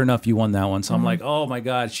sure enough, you won that one. So I'm like, oh my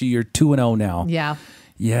god, you're 2-0 now. Yeah.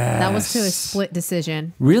 Yeah. That was to a split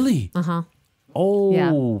decision. Really? Oh.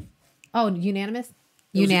 Yeah. Oh, unanimous.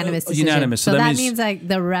 Unanimous decision. Unanimous. So that means like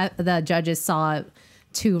the judges saw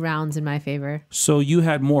 2 rounds in my favor. So you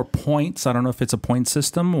had more points. I don't know if it's a point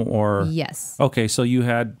system or... Yes. Okay, so you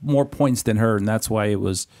had more points than her, and that's why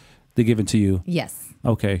they given to you. Yes.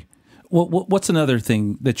 Okay. What's another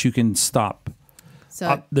thing that you can stop?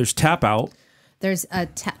 So there's tap out. There's a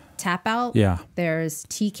tap out. Yeah. There's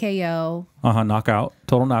TKO. Knockout.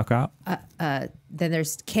 Total knockout. Then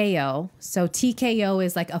there's KO. So TKO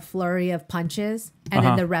is like a flurry of punches, and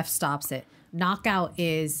then the ref stops it. Knockout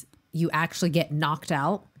is... you actually get knocked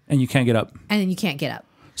out. And you can't get up. And then you can't get up.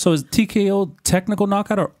 So is TKO technical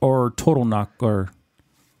knockout or total knock? Or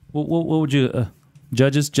what would you...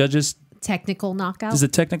 Judges? Technical knockout. Is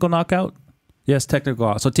it technical knockout? Yes,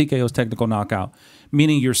 technical. So TKO is technical knockout.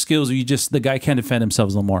 Meaning your skills, the guy can't defend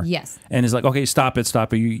himself no more. Yes. And it's like, okay, stop it.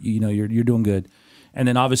 You're doing good. And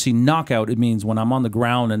then obviously knockout, it means when I'm on the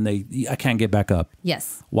ground and I can't get back up.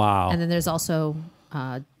 Yes. Wow. And then there's also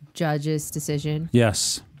judges' decision.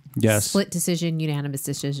 Yes. Split decision, unanimous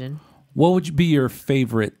decision. What would be your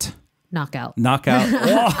favorite knockout?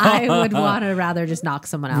 I would want to rather just knock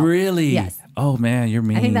someone out. Really? Yes. Oh man, you're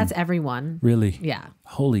mean. I think that's everyone. Really? Yeah.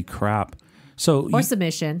 Holy crap. So or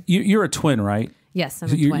submission. You're a twin, right? Yes, I'm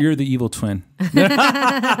a twin. You're the evil twin. Right?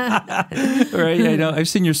 I know. I've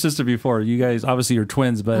seen your sister before. You guys, obviously, you're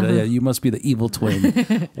twins, but yeah, you must be the evil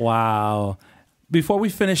twin. Wow. Before we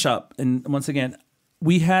finish up, and once again,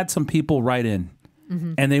 we had some people write in.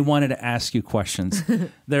 And they wanted to ask you questions.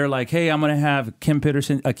 They're like, "Hey, I'm going to have Kim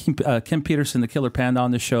Peterson, the Killer Panda,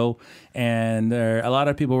 on the show." And a lot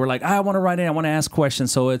of people were like, "I want to write in. I want to ask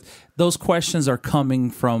questions." So those questions are coming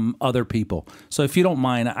from other people. So if you don't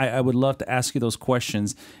mind, I would love to ask you those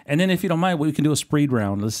questions. And then if you don't mind, we can do a speed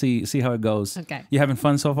round. Let's see how it goes. Okay. You having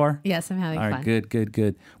fun so far? Yes, I'm having fun. All right,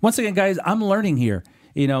 good. Once again, guys, I'm learning here.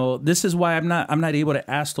 This is why I'm not able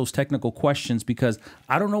to ask those technical questions, because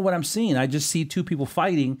I don't know what I'm seeing. I just see two people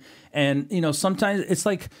fighting, and sometimes it's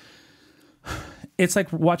like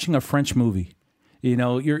watching a French movie.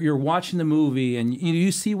 You're watching the movie and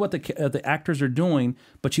you see what the actors are doing,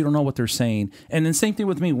 but you don't know what they're saying. And then same thing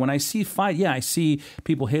with me. When I see fight, I see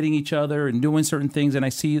people hitting each other and doing certain things, and I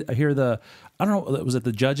hear I don't know, was it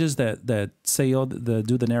the judges that say do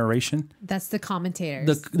the narration? That's the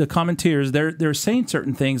commentators. The commentators, they're saying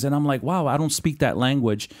certain things, and I'm like, wow, I don't speak that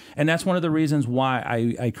language. And that's one of the reasons why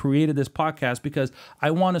I created this podcast, because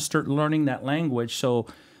I want to start learning that language. So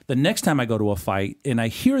the next time I go to a fight and I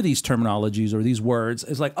hear these terminologies or these words,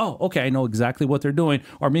 it's like, oh, okay, I know exactly what they're doing.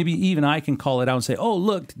 Or maybe even I can call it out and say, oh,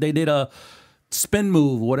 look, they did a spin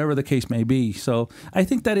move, whatever the case may be. So I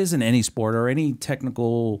think that is in any sport or any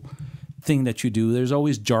technical thing that you do. There's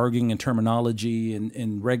always jargon and terminology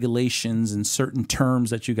and regulations and certain terms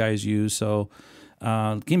that you guys use. So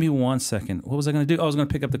give me 1 second. What was I going to do? I was going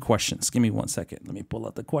to pick up the questions. Give me 1 second. Let me pull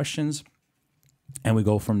out the questions and we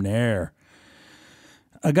go from there.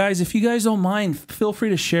 Guys, if you guys don't mind, feel free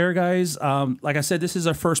to share, guys. Like I said, this is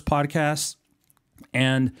our first podcast,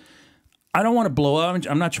 and I don't want to blow up.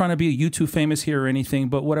 I'm not trying to be YouTube famous here or anything,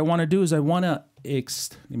 but what I want to do is I want to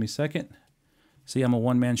give me a second. See, I'm a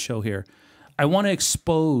one-man show here. I want to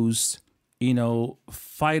expose,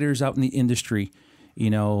 fighters out in the industry.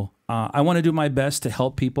 I want to do my best to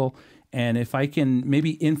help people. And if I can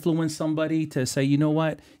maybe influence somebody to say, you know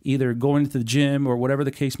what, either going to the gym or whatever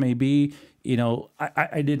the case may be,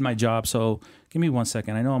 I did my job. So give me 1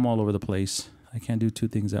 second. I know I'm all over the place. I can't do two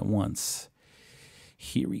things at once.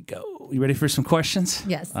 Here we go. You ready for some questions?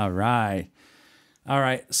 Yes. All right.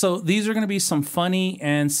 So these are going to be some funny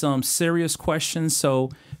and some serious questions. So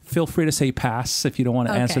feel free to say pass if you don't want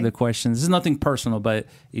to answer the questions. This is nothing personal, but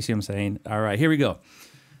you see what I'm saying? All right, here we go.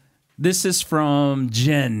 This is from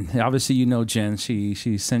Jen. Obviously, you know Jen.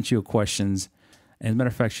 She sent you questions. As a matter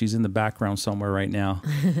of fact, she's in the background somewhere right now.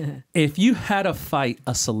 If you had to fight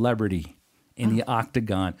a celebrity in the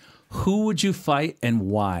Octagon, who would you fight and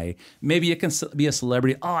why? Maybe it can be a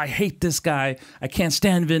celebrity. Oh, I hate this guy. I can't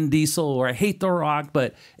stand Vin Diesel, or I hate The Rock.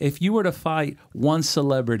 But if you were to fight one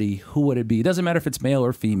celebrity, who would it be? It doesn't matter if it's male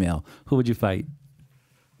or female. Who would you fight?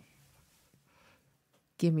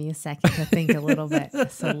 Give me a second to think a little bit. A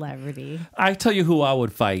celebrity. I tell you who I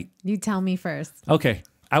would fight. You tell me first. Okay.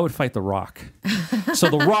 I would fight The Rock. So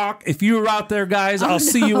The Rock, if you were out there, guys, I'll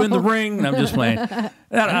see you in the ring. And I'm just playing.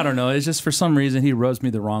 I don't know. It's just for some reason he rubs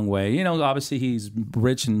me the wrong way. Obviously he's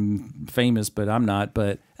rich and famous, but I'm not.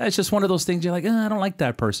 But it's just one of those things you're like, I don't like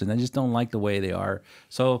that person. I just don't like the way they are.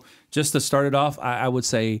 So just to start it off, I would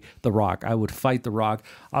say The Rock. I would fight The Rock.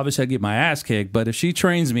 Obviously, I'd get my ass kicked. But if she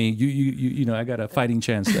trains me, I got a fighting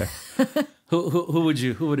chance there. Who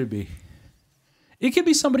would it be? It could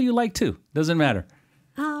be somebody you like too. Doesn't matter.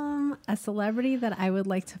 A celebrity that I would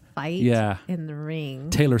like to fight in the ring.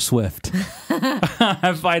 Taylor Swift.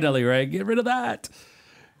 Finally, right? Get rid of that.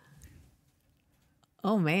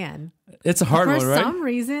 Oh, man. It's a hard one, right? For some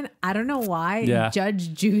reason, I don't know why,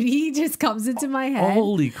 Judge Judy just comes into my head.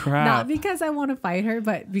 Holy crap. Not because I want to fight her,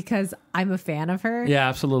 but because I'm a fan of her. Yeah,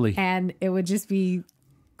 absolutely. And it would just be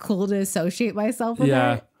cool to associate myself with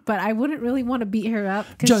her. But I wouldn't really want to beat her up.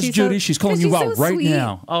 Judge Judy, she's calling you out right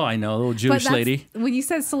now. Oh, I know, little Jewish lady. When you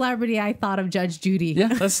said celebrity, I thought of Judge Judy. Yeah,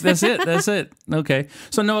 that's it. That's it. Okay,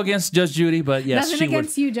 so no against Judge Judy, but yes, nothing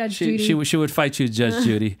against you, Judge Judy. She would fight you, Judge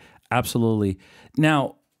Judy. Absolutely.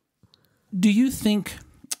 Now, do you think?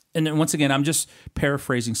 And then once again, I'm just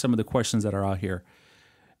paraphrasing some of the questions that are out here.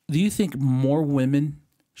 Do you think more women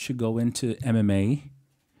should go into MMA?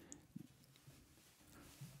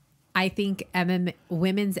 I think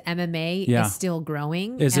women's MMA is still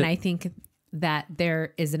growing. And I think that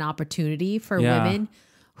there is an opportunity for women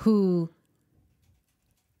who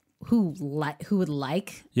would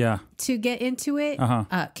like to get into it,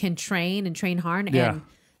 can train hard, and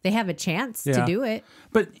they have a chance to do it.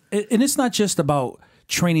 But and it's not just about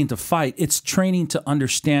training to fight. It's training to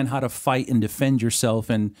understand how to fight and defend yourself.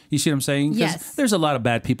 And you see what I'm saying? 'Cause yes. there's a lot of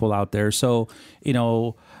bad people out there. So, you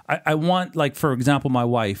know, I want, like, for example, my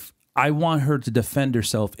wife, I want her to defend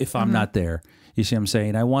herself if I'm not there. You see what I'm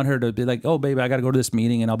saying? I want her to be like, oh, baby, I got to go to this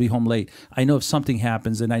meeting and I'll be home late. I know if something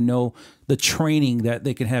happens, and I know the training that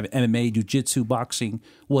they can have, MMA, jiu-jitsu, boxing,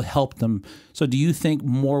 will help them. So do you think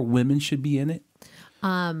more women should be in it?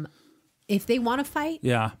 If they want to fight,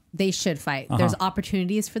 they should fight. There's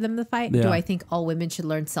opportunities for them to fight. Do I think all women should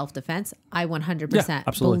learn self-defense? I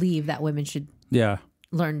 100% believe that women should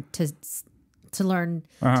learn to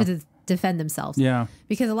defend themselves. Yeah.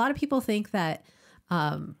 Because a lot of people think that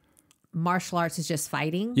martial arts is just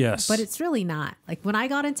fighting. Yes. But it's really not. Like when I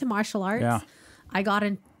got into martial arts, I got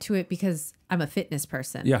into it because I'm a fitness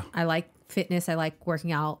person. Yeah. I like fitness. I like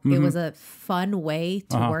working out. It was a fun way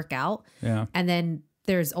to work out. Yeah. And then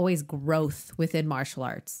there's always growth within martial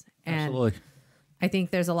arts. And absolutely. I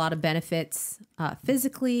think there's a lot of benefits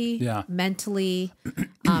physically, mentally.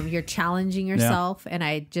 You're challenging yourself. And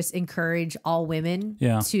I just encourage all women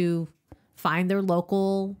to find their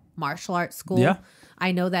local martial arts school. Yeah.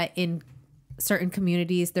 I know that in certain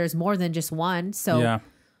communities, there's more than just one. So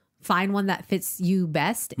find one that fits you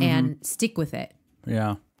best and stick with it.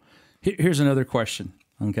 Yeah. Here's another question.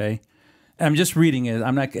 Okay. I'm just reading it.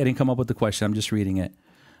 I didn't come up with the question. I'm just reading it.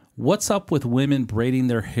 What's up with women braiding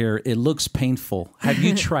their hair? It looks painful. Have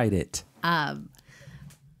you tried it?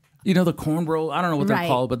 You know, the cornrow? I don't know what they're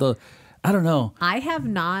called, but I don't know. I have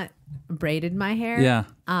not braided my hair.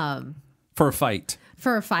 Yeah. For a fight.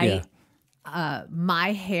 For a fight. Yeah.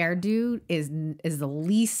 My hairdo is the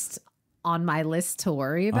least on my list to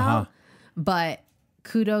worry about. But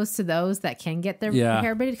kudos to those that can get their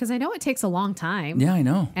hair braided, because I know it takes a long time. Yeah, I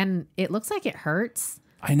know. And it looks like it hurts.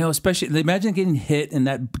 I know, especially imagine getting hit in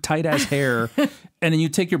that tight ass hair, and then you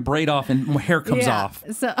take your braid off and hair comes off.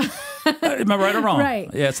 So, am I right or wrong? Right.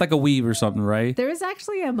 Yeah, it's like a weave or something, right? There was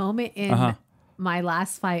actually a moment in my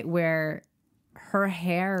last fight where her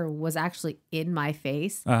hair was actually in my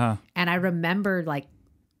face, and I remembered like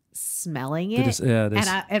smelling it.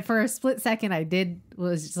 And for a split second,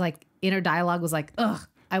 was just like inner dialogue was like, ugh.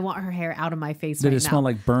 I want her hair out of my face. Did it smell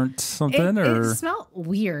like burnt something? It smelled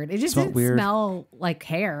weird. It just didn't smell like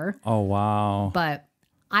hair. Oh, wow. But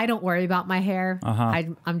I don't worry about my hair.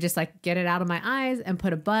 I'm just like, get it out of my eyes and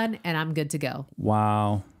put a bun and I'm good to go.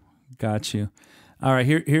 Wow. Got you. All right,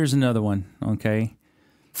 here's another one, okay?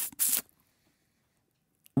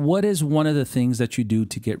 What is one of the things that you do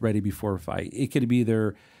to get ready before a fight? It could be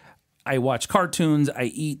either I watch cartoons, I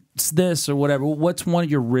eat this or whatever. What's one of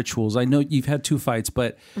your rituals? I know you've had 2 fights,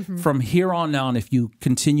 but from here on out, if you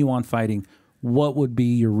continue on fighting, what would be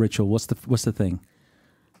your ritual? What's the thing?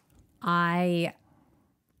 The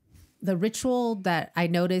ritual that I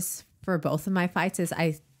notice for both of my fights is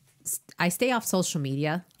I stay off social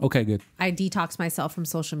media. Okay, good. I detox myself from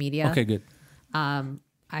social media. Okay, good.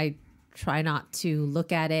 I try not to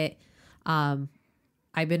look at it. I've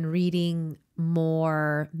been reading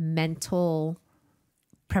more mental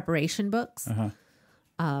preparation books.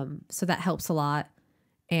 So that helps a lot.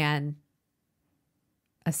 And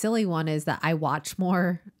a silly one is that I watch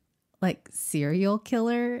more like serial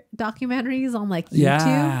killer documentaries on like YouTube.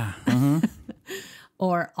 Yeah.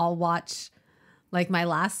 Or I'll watch like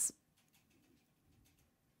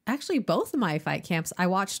actually both of my fight camps, I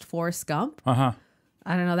watched Forrest Gump. I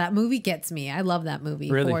don't know. That movie gets me. I love that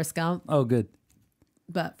movie. Really? Forrest Gump. Oh, good.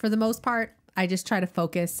 But for the most part, I just try to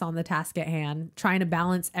focus on the task at hand, trying to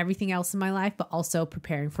balance everything else in my life, but also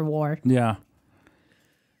preparing for war. Yeah.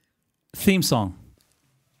 Theme song.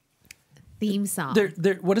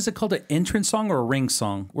 What is it called? An entrance song or a ring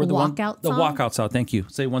song? Or the walkout song? The walkout song. Thank you.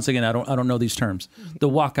 Say once again, I don't know these terms. The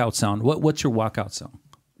walkout sound. What's your walkout song?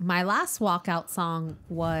 My last walkout song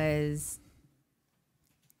was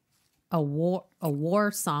a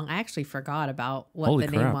war song. I actually forgot about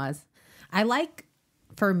what name was. I like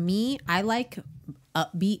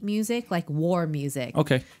upbeat music, like war music.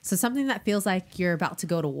 Okay. So something that feels like you're about to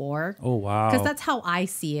go to war. Oh, wow. Because that's how I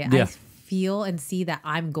see it. Yeah. I feel and see that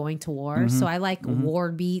I'm going to war. So I like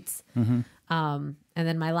war beats. And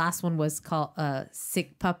then my last one was called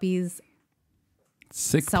Sick Puppies.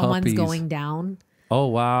 Someone's going down. Oh,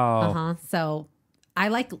 wow. So I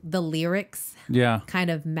like the lyrics. Yeah. Kind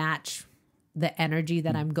of match the energy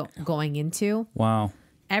that I'm going into. Wow.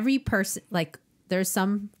 Every person, like, there's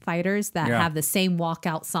some fighters that have the same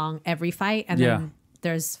walkout song every fight, and then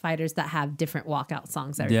there's fighters that have different walkout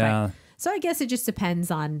songs every fight. So I guess it just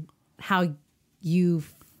depends on how you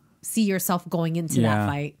see yourself going into that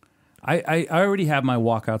fight. I already have my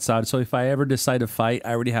walk outside. So if I ever decide to fight,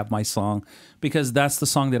 I already have my song because that's the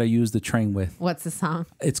song that I use to train with. What's the song?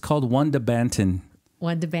 It's called One to Banton.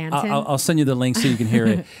 One to Banton? I'll send you the link so you can hear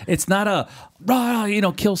it. It's not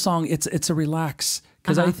a kill song. It's a relax.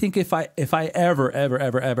 Because I think if I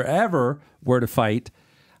ever were to fight,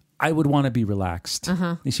 I would want to be relaxed.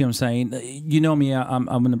 You see what I'm saying? You know me. I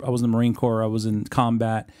was in the Marine Corps. I was in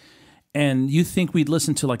combat. And you think we'd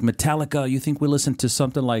listen to like Metallica? You think we listen to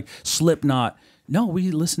something like Slipknot? No,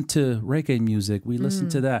 we listen to reggae music. We listen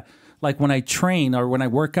to that. Like when I train or when I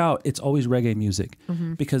work out, it's always reggae music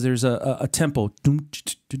because there's a tempo.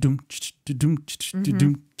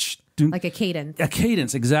 Like a cadence. A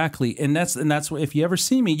cadence, exactly. And that's what, if you ever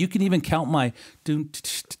see me, you can even count my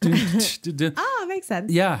Oh, makes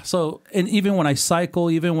sense. Yeah. So, and even when I cycle,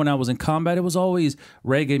 even when I was in combat, it was always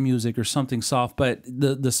reggae music or something soft. But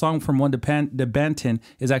the song from One to Banton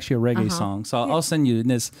is actually a reggae song. So I'll send you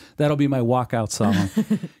this. That'll be my walkout song.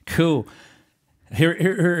 Cool.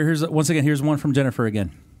 Here's once again, here's one from Jennifer again.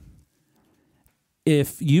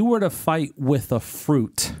 If you were to fight with a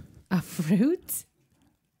fruit. A fruit?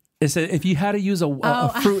 It said if you had to use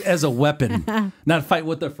a fruit as a weapon, not fight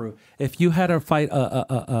with the fruit. If you had to fight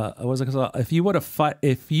if you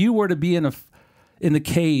were to be in the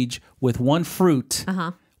cage with one fruit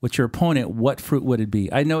with your opponent, what fruit would it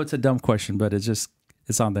be? I know it's a dumb question, but it's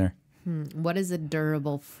on there. What is a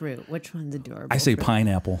durable fruit? Which one's a durable I say fruit?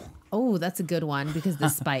 pineapple. Oh, that's a good one because the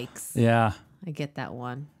spikes. Yeah. I get that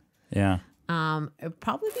one. Yeah. It'd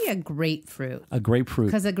probably be a grapefruit. A grapefruit.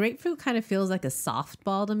 Because a grapefruit kind of feels like a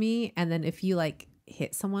softball to me. And then if you like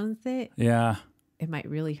hit someone with it, yeah, it might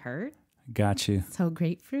really hurt. Got you. So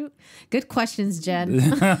grapefruit. Good questions, Jen.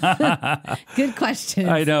 Good questions.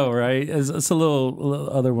 I know, right? It's a little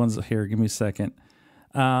other ones here. Give me a second.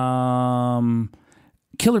 Killer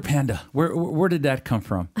Panda. Where did that come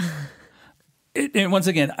from? And once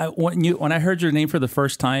again, when I heard your name for the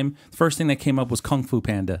first time, the first thing that came up was Kung Fu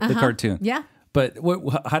Panda, the cartoon. Yeah. But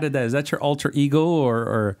how did that? Is that your alter ego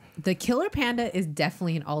or? The Killer Panda is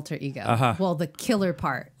definitely an alter ego. Well, the killer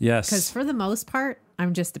part. Yes. Because for the most part,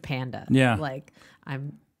 I'm just a panda. Yeah. Like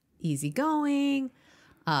I'm easygoing.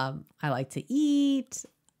 I like to eat.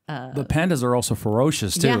 The pandas are also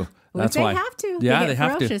ferocious too. Yeah. That's they why. have to. Yeah, they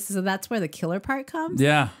have ferocious, to. So that's where the killer part comes.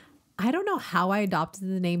 Yeah. I don't know how I adopted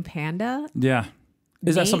the name Panda. Yeah.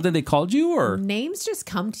 Is that something they called you or? Names just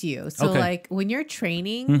come to you. So like when you're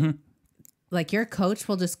training, like your coach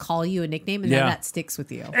will just call you a nickname and then that sticks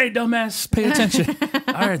with you. Hey, dumbass, pay attention.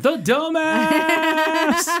 All right, the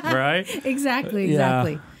dumbass. Right? Exactly.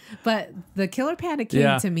 Yeah. But the Killer Panda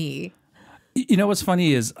came to me. You know what's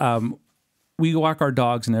funny is we walk our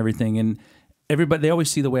dogs and everything, and everybody, they always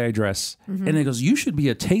see the way I dress. And they goes, you should be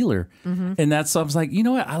a tailor. And that's, I was like, you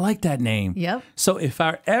know what? I like that name. Yep. So if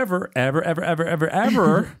I ever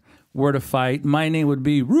were to fight, my name would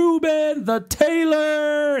be Ruben the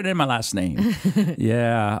Tailor. And then my last name.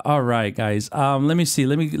 Yeah. All right, guys. Let me see.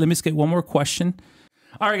 Let me skip one more question.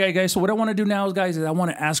 All right, guys. So what I want to do now, guys, is I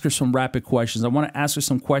want to ask her some rapid questions. I want to ask her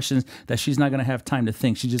some questions that she's not going to have time to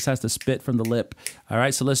think. She just has to spit from the lip. All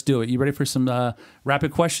right, so let's do it. You ready for some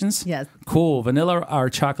rapid questions? Yes. Cool. Vanilla or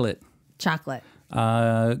chocolate? Chocolate.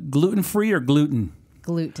 Gluten-free or gluten?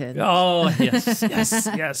 Gluten. Oh, yes.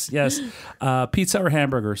 Pizza or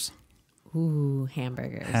hamburgers? Ooh,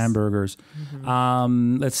 hamburgers. Hamburgers.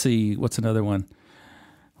 Let's see. What's another one?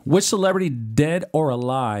 Which celebrity, dead or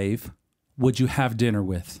alive, would you have dinner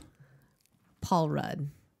with? Paul Rudd.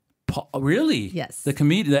 Really? Yes. The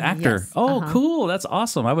comedian, the actor. Yes. Oh, cool. That's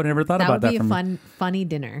awesome. I would have never thought about that. That would be a funny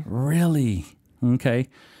dinner. Really? Okay.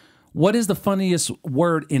 What is the funniest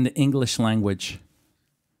word in the English language?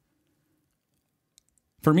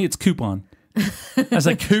 For me, it's coupon. I was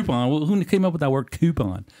like, coupon. Well, who came up with that word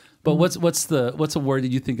coupon? But what's a word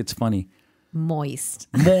that you think it's funny? Moist.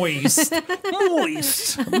 Moist.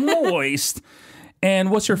 Moist.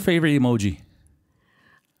 And what's your favorite emoji?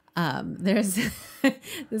 There's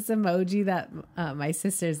this emoji that my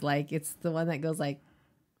sister's like. It's the one that goes like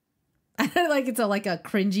it's like a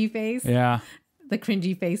cringy face. Yeah. The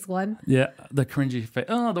cringy face one. Yeah, the cringy face.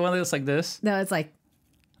 Oh, the one that looks like this? No, it's like.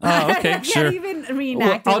 Oh, okay, I sure. can't even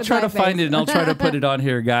reenact it. I'll try to find it and I'll try to put it on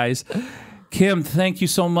here, guys. Kim, thank you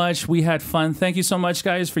so much. We had fun. Thank you so much,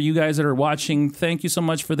 guys, for you guys that are watching. Thank you so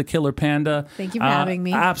much for the Killer Panda. Thank you for having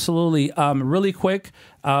me. Absolutely. Really quick,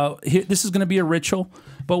 this is going to be a ritual,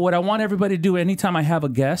 but what I want everybody to do anytime I have a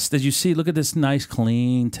guest, as you see, look at this nice,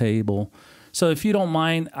 clean table. So if you don't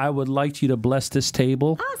mind, I would like you to bless this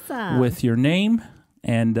table Awesome. with your name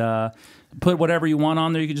and put whatever you want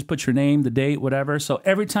on there. You can just put your name, the date, whatever. So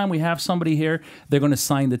every time we have somebody here, they're going to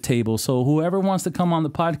sign the table. So whoever wants to come on the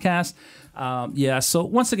podcast, So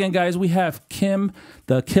once again, guys, we have Kim,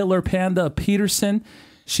 the Killer Panda Peterson.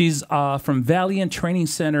 She's from Valiant Training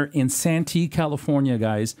Center in Santee, California,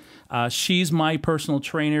 guys. She's my personal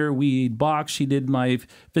trainer. We box. She did my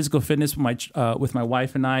physical fitness with my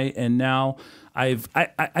wife and I, and now I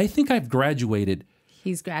think I've graduated.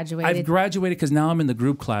 He's graduated. I've graduated because now I'm in the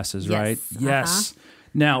group classes, right? Uh-huh. Yes.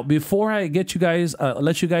 Now, before I get you guys,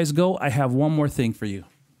 let you guys go, I have one more thing for you.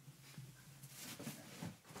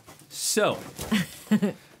 So,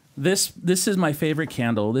 this is my favorite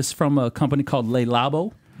candle. This is from a company called Le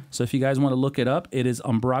Labo. So if you guys want to look it up, it is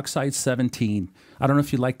Ambroxide 17. I don't know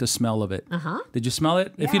if you like the smell of it. Did you smell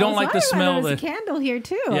it? Yeah, if you don't like the smell, there's a candle here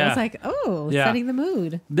too. Yeah. I was like, setting the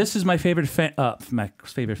mood. This is my favorite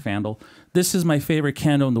candle. This is my favorite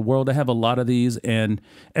candle in the world. I have a lot of these, and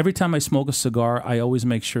every time I smoke a cigar, I always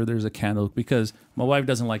make sure there's a candle because my wife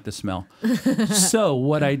doesn't like the smell. So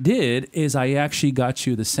what I did is I actually got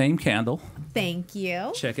you the same candle. Thank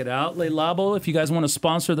you. Check it out, Le Labo. If you guys want to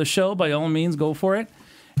sponsor the show, by all means, go for it.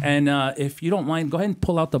 And if you don't mind, go ahead and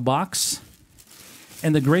pull out the box.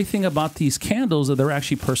 And the great thing about these candles is they're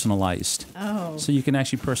actually personalized. Oh. So you can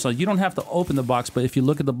actually personalize. You don't have to open the box, but if you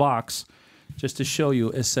look at the box, just to show you,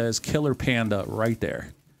 it says Killer Panda right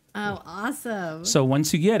there. Oh, awesome. So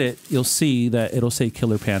once you get it, you'll see that it'll say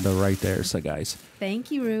Killer Panda right there. So, guys.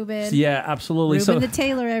 Thank you, Ruben. Yeah, absolutely. Ruben the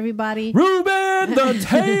Tailor, everybody. Ruben the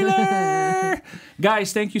Tailor!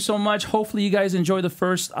 Guys, thank you so much. Hopefully you guys enjoy the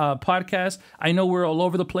first podcast. I know we're all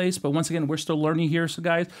over the place, but once again, we're still learning here. So,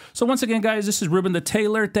 guys. So, once again, guys, this is Ruben the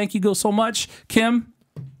Tailor. Thank you so much. Kim?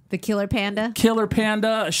 The Killer Panda. Killer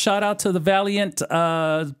Panda. A shout out to the Valiant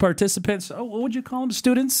participants. Oh, what would you call them?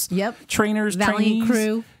 Students? Yep. Trainers, Valiant trainees.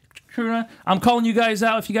 crew. I'm calling you guys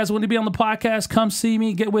out. If you guys want to be on the podcast, come see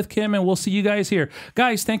me, get with Kim, and we'll see you guys here.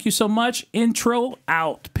 Guys, thank you so much. Intro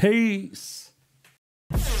out. Peace.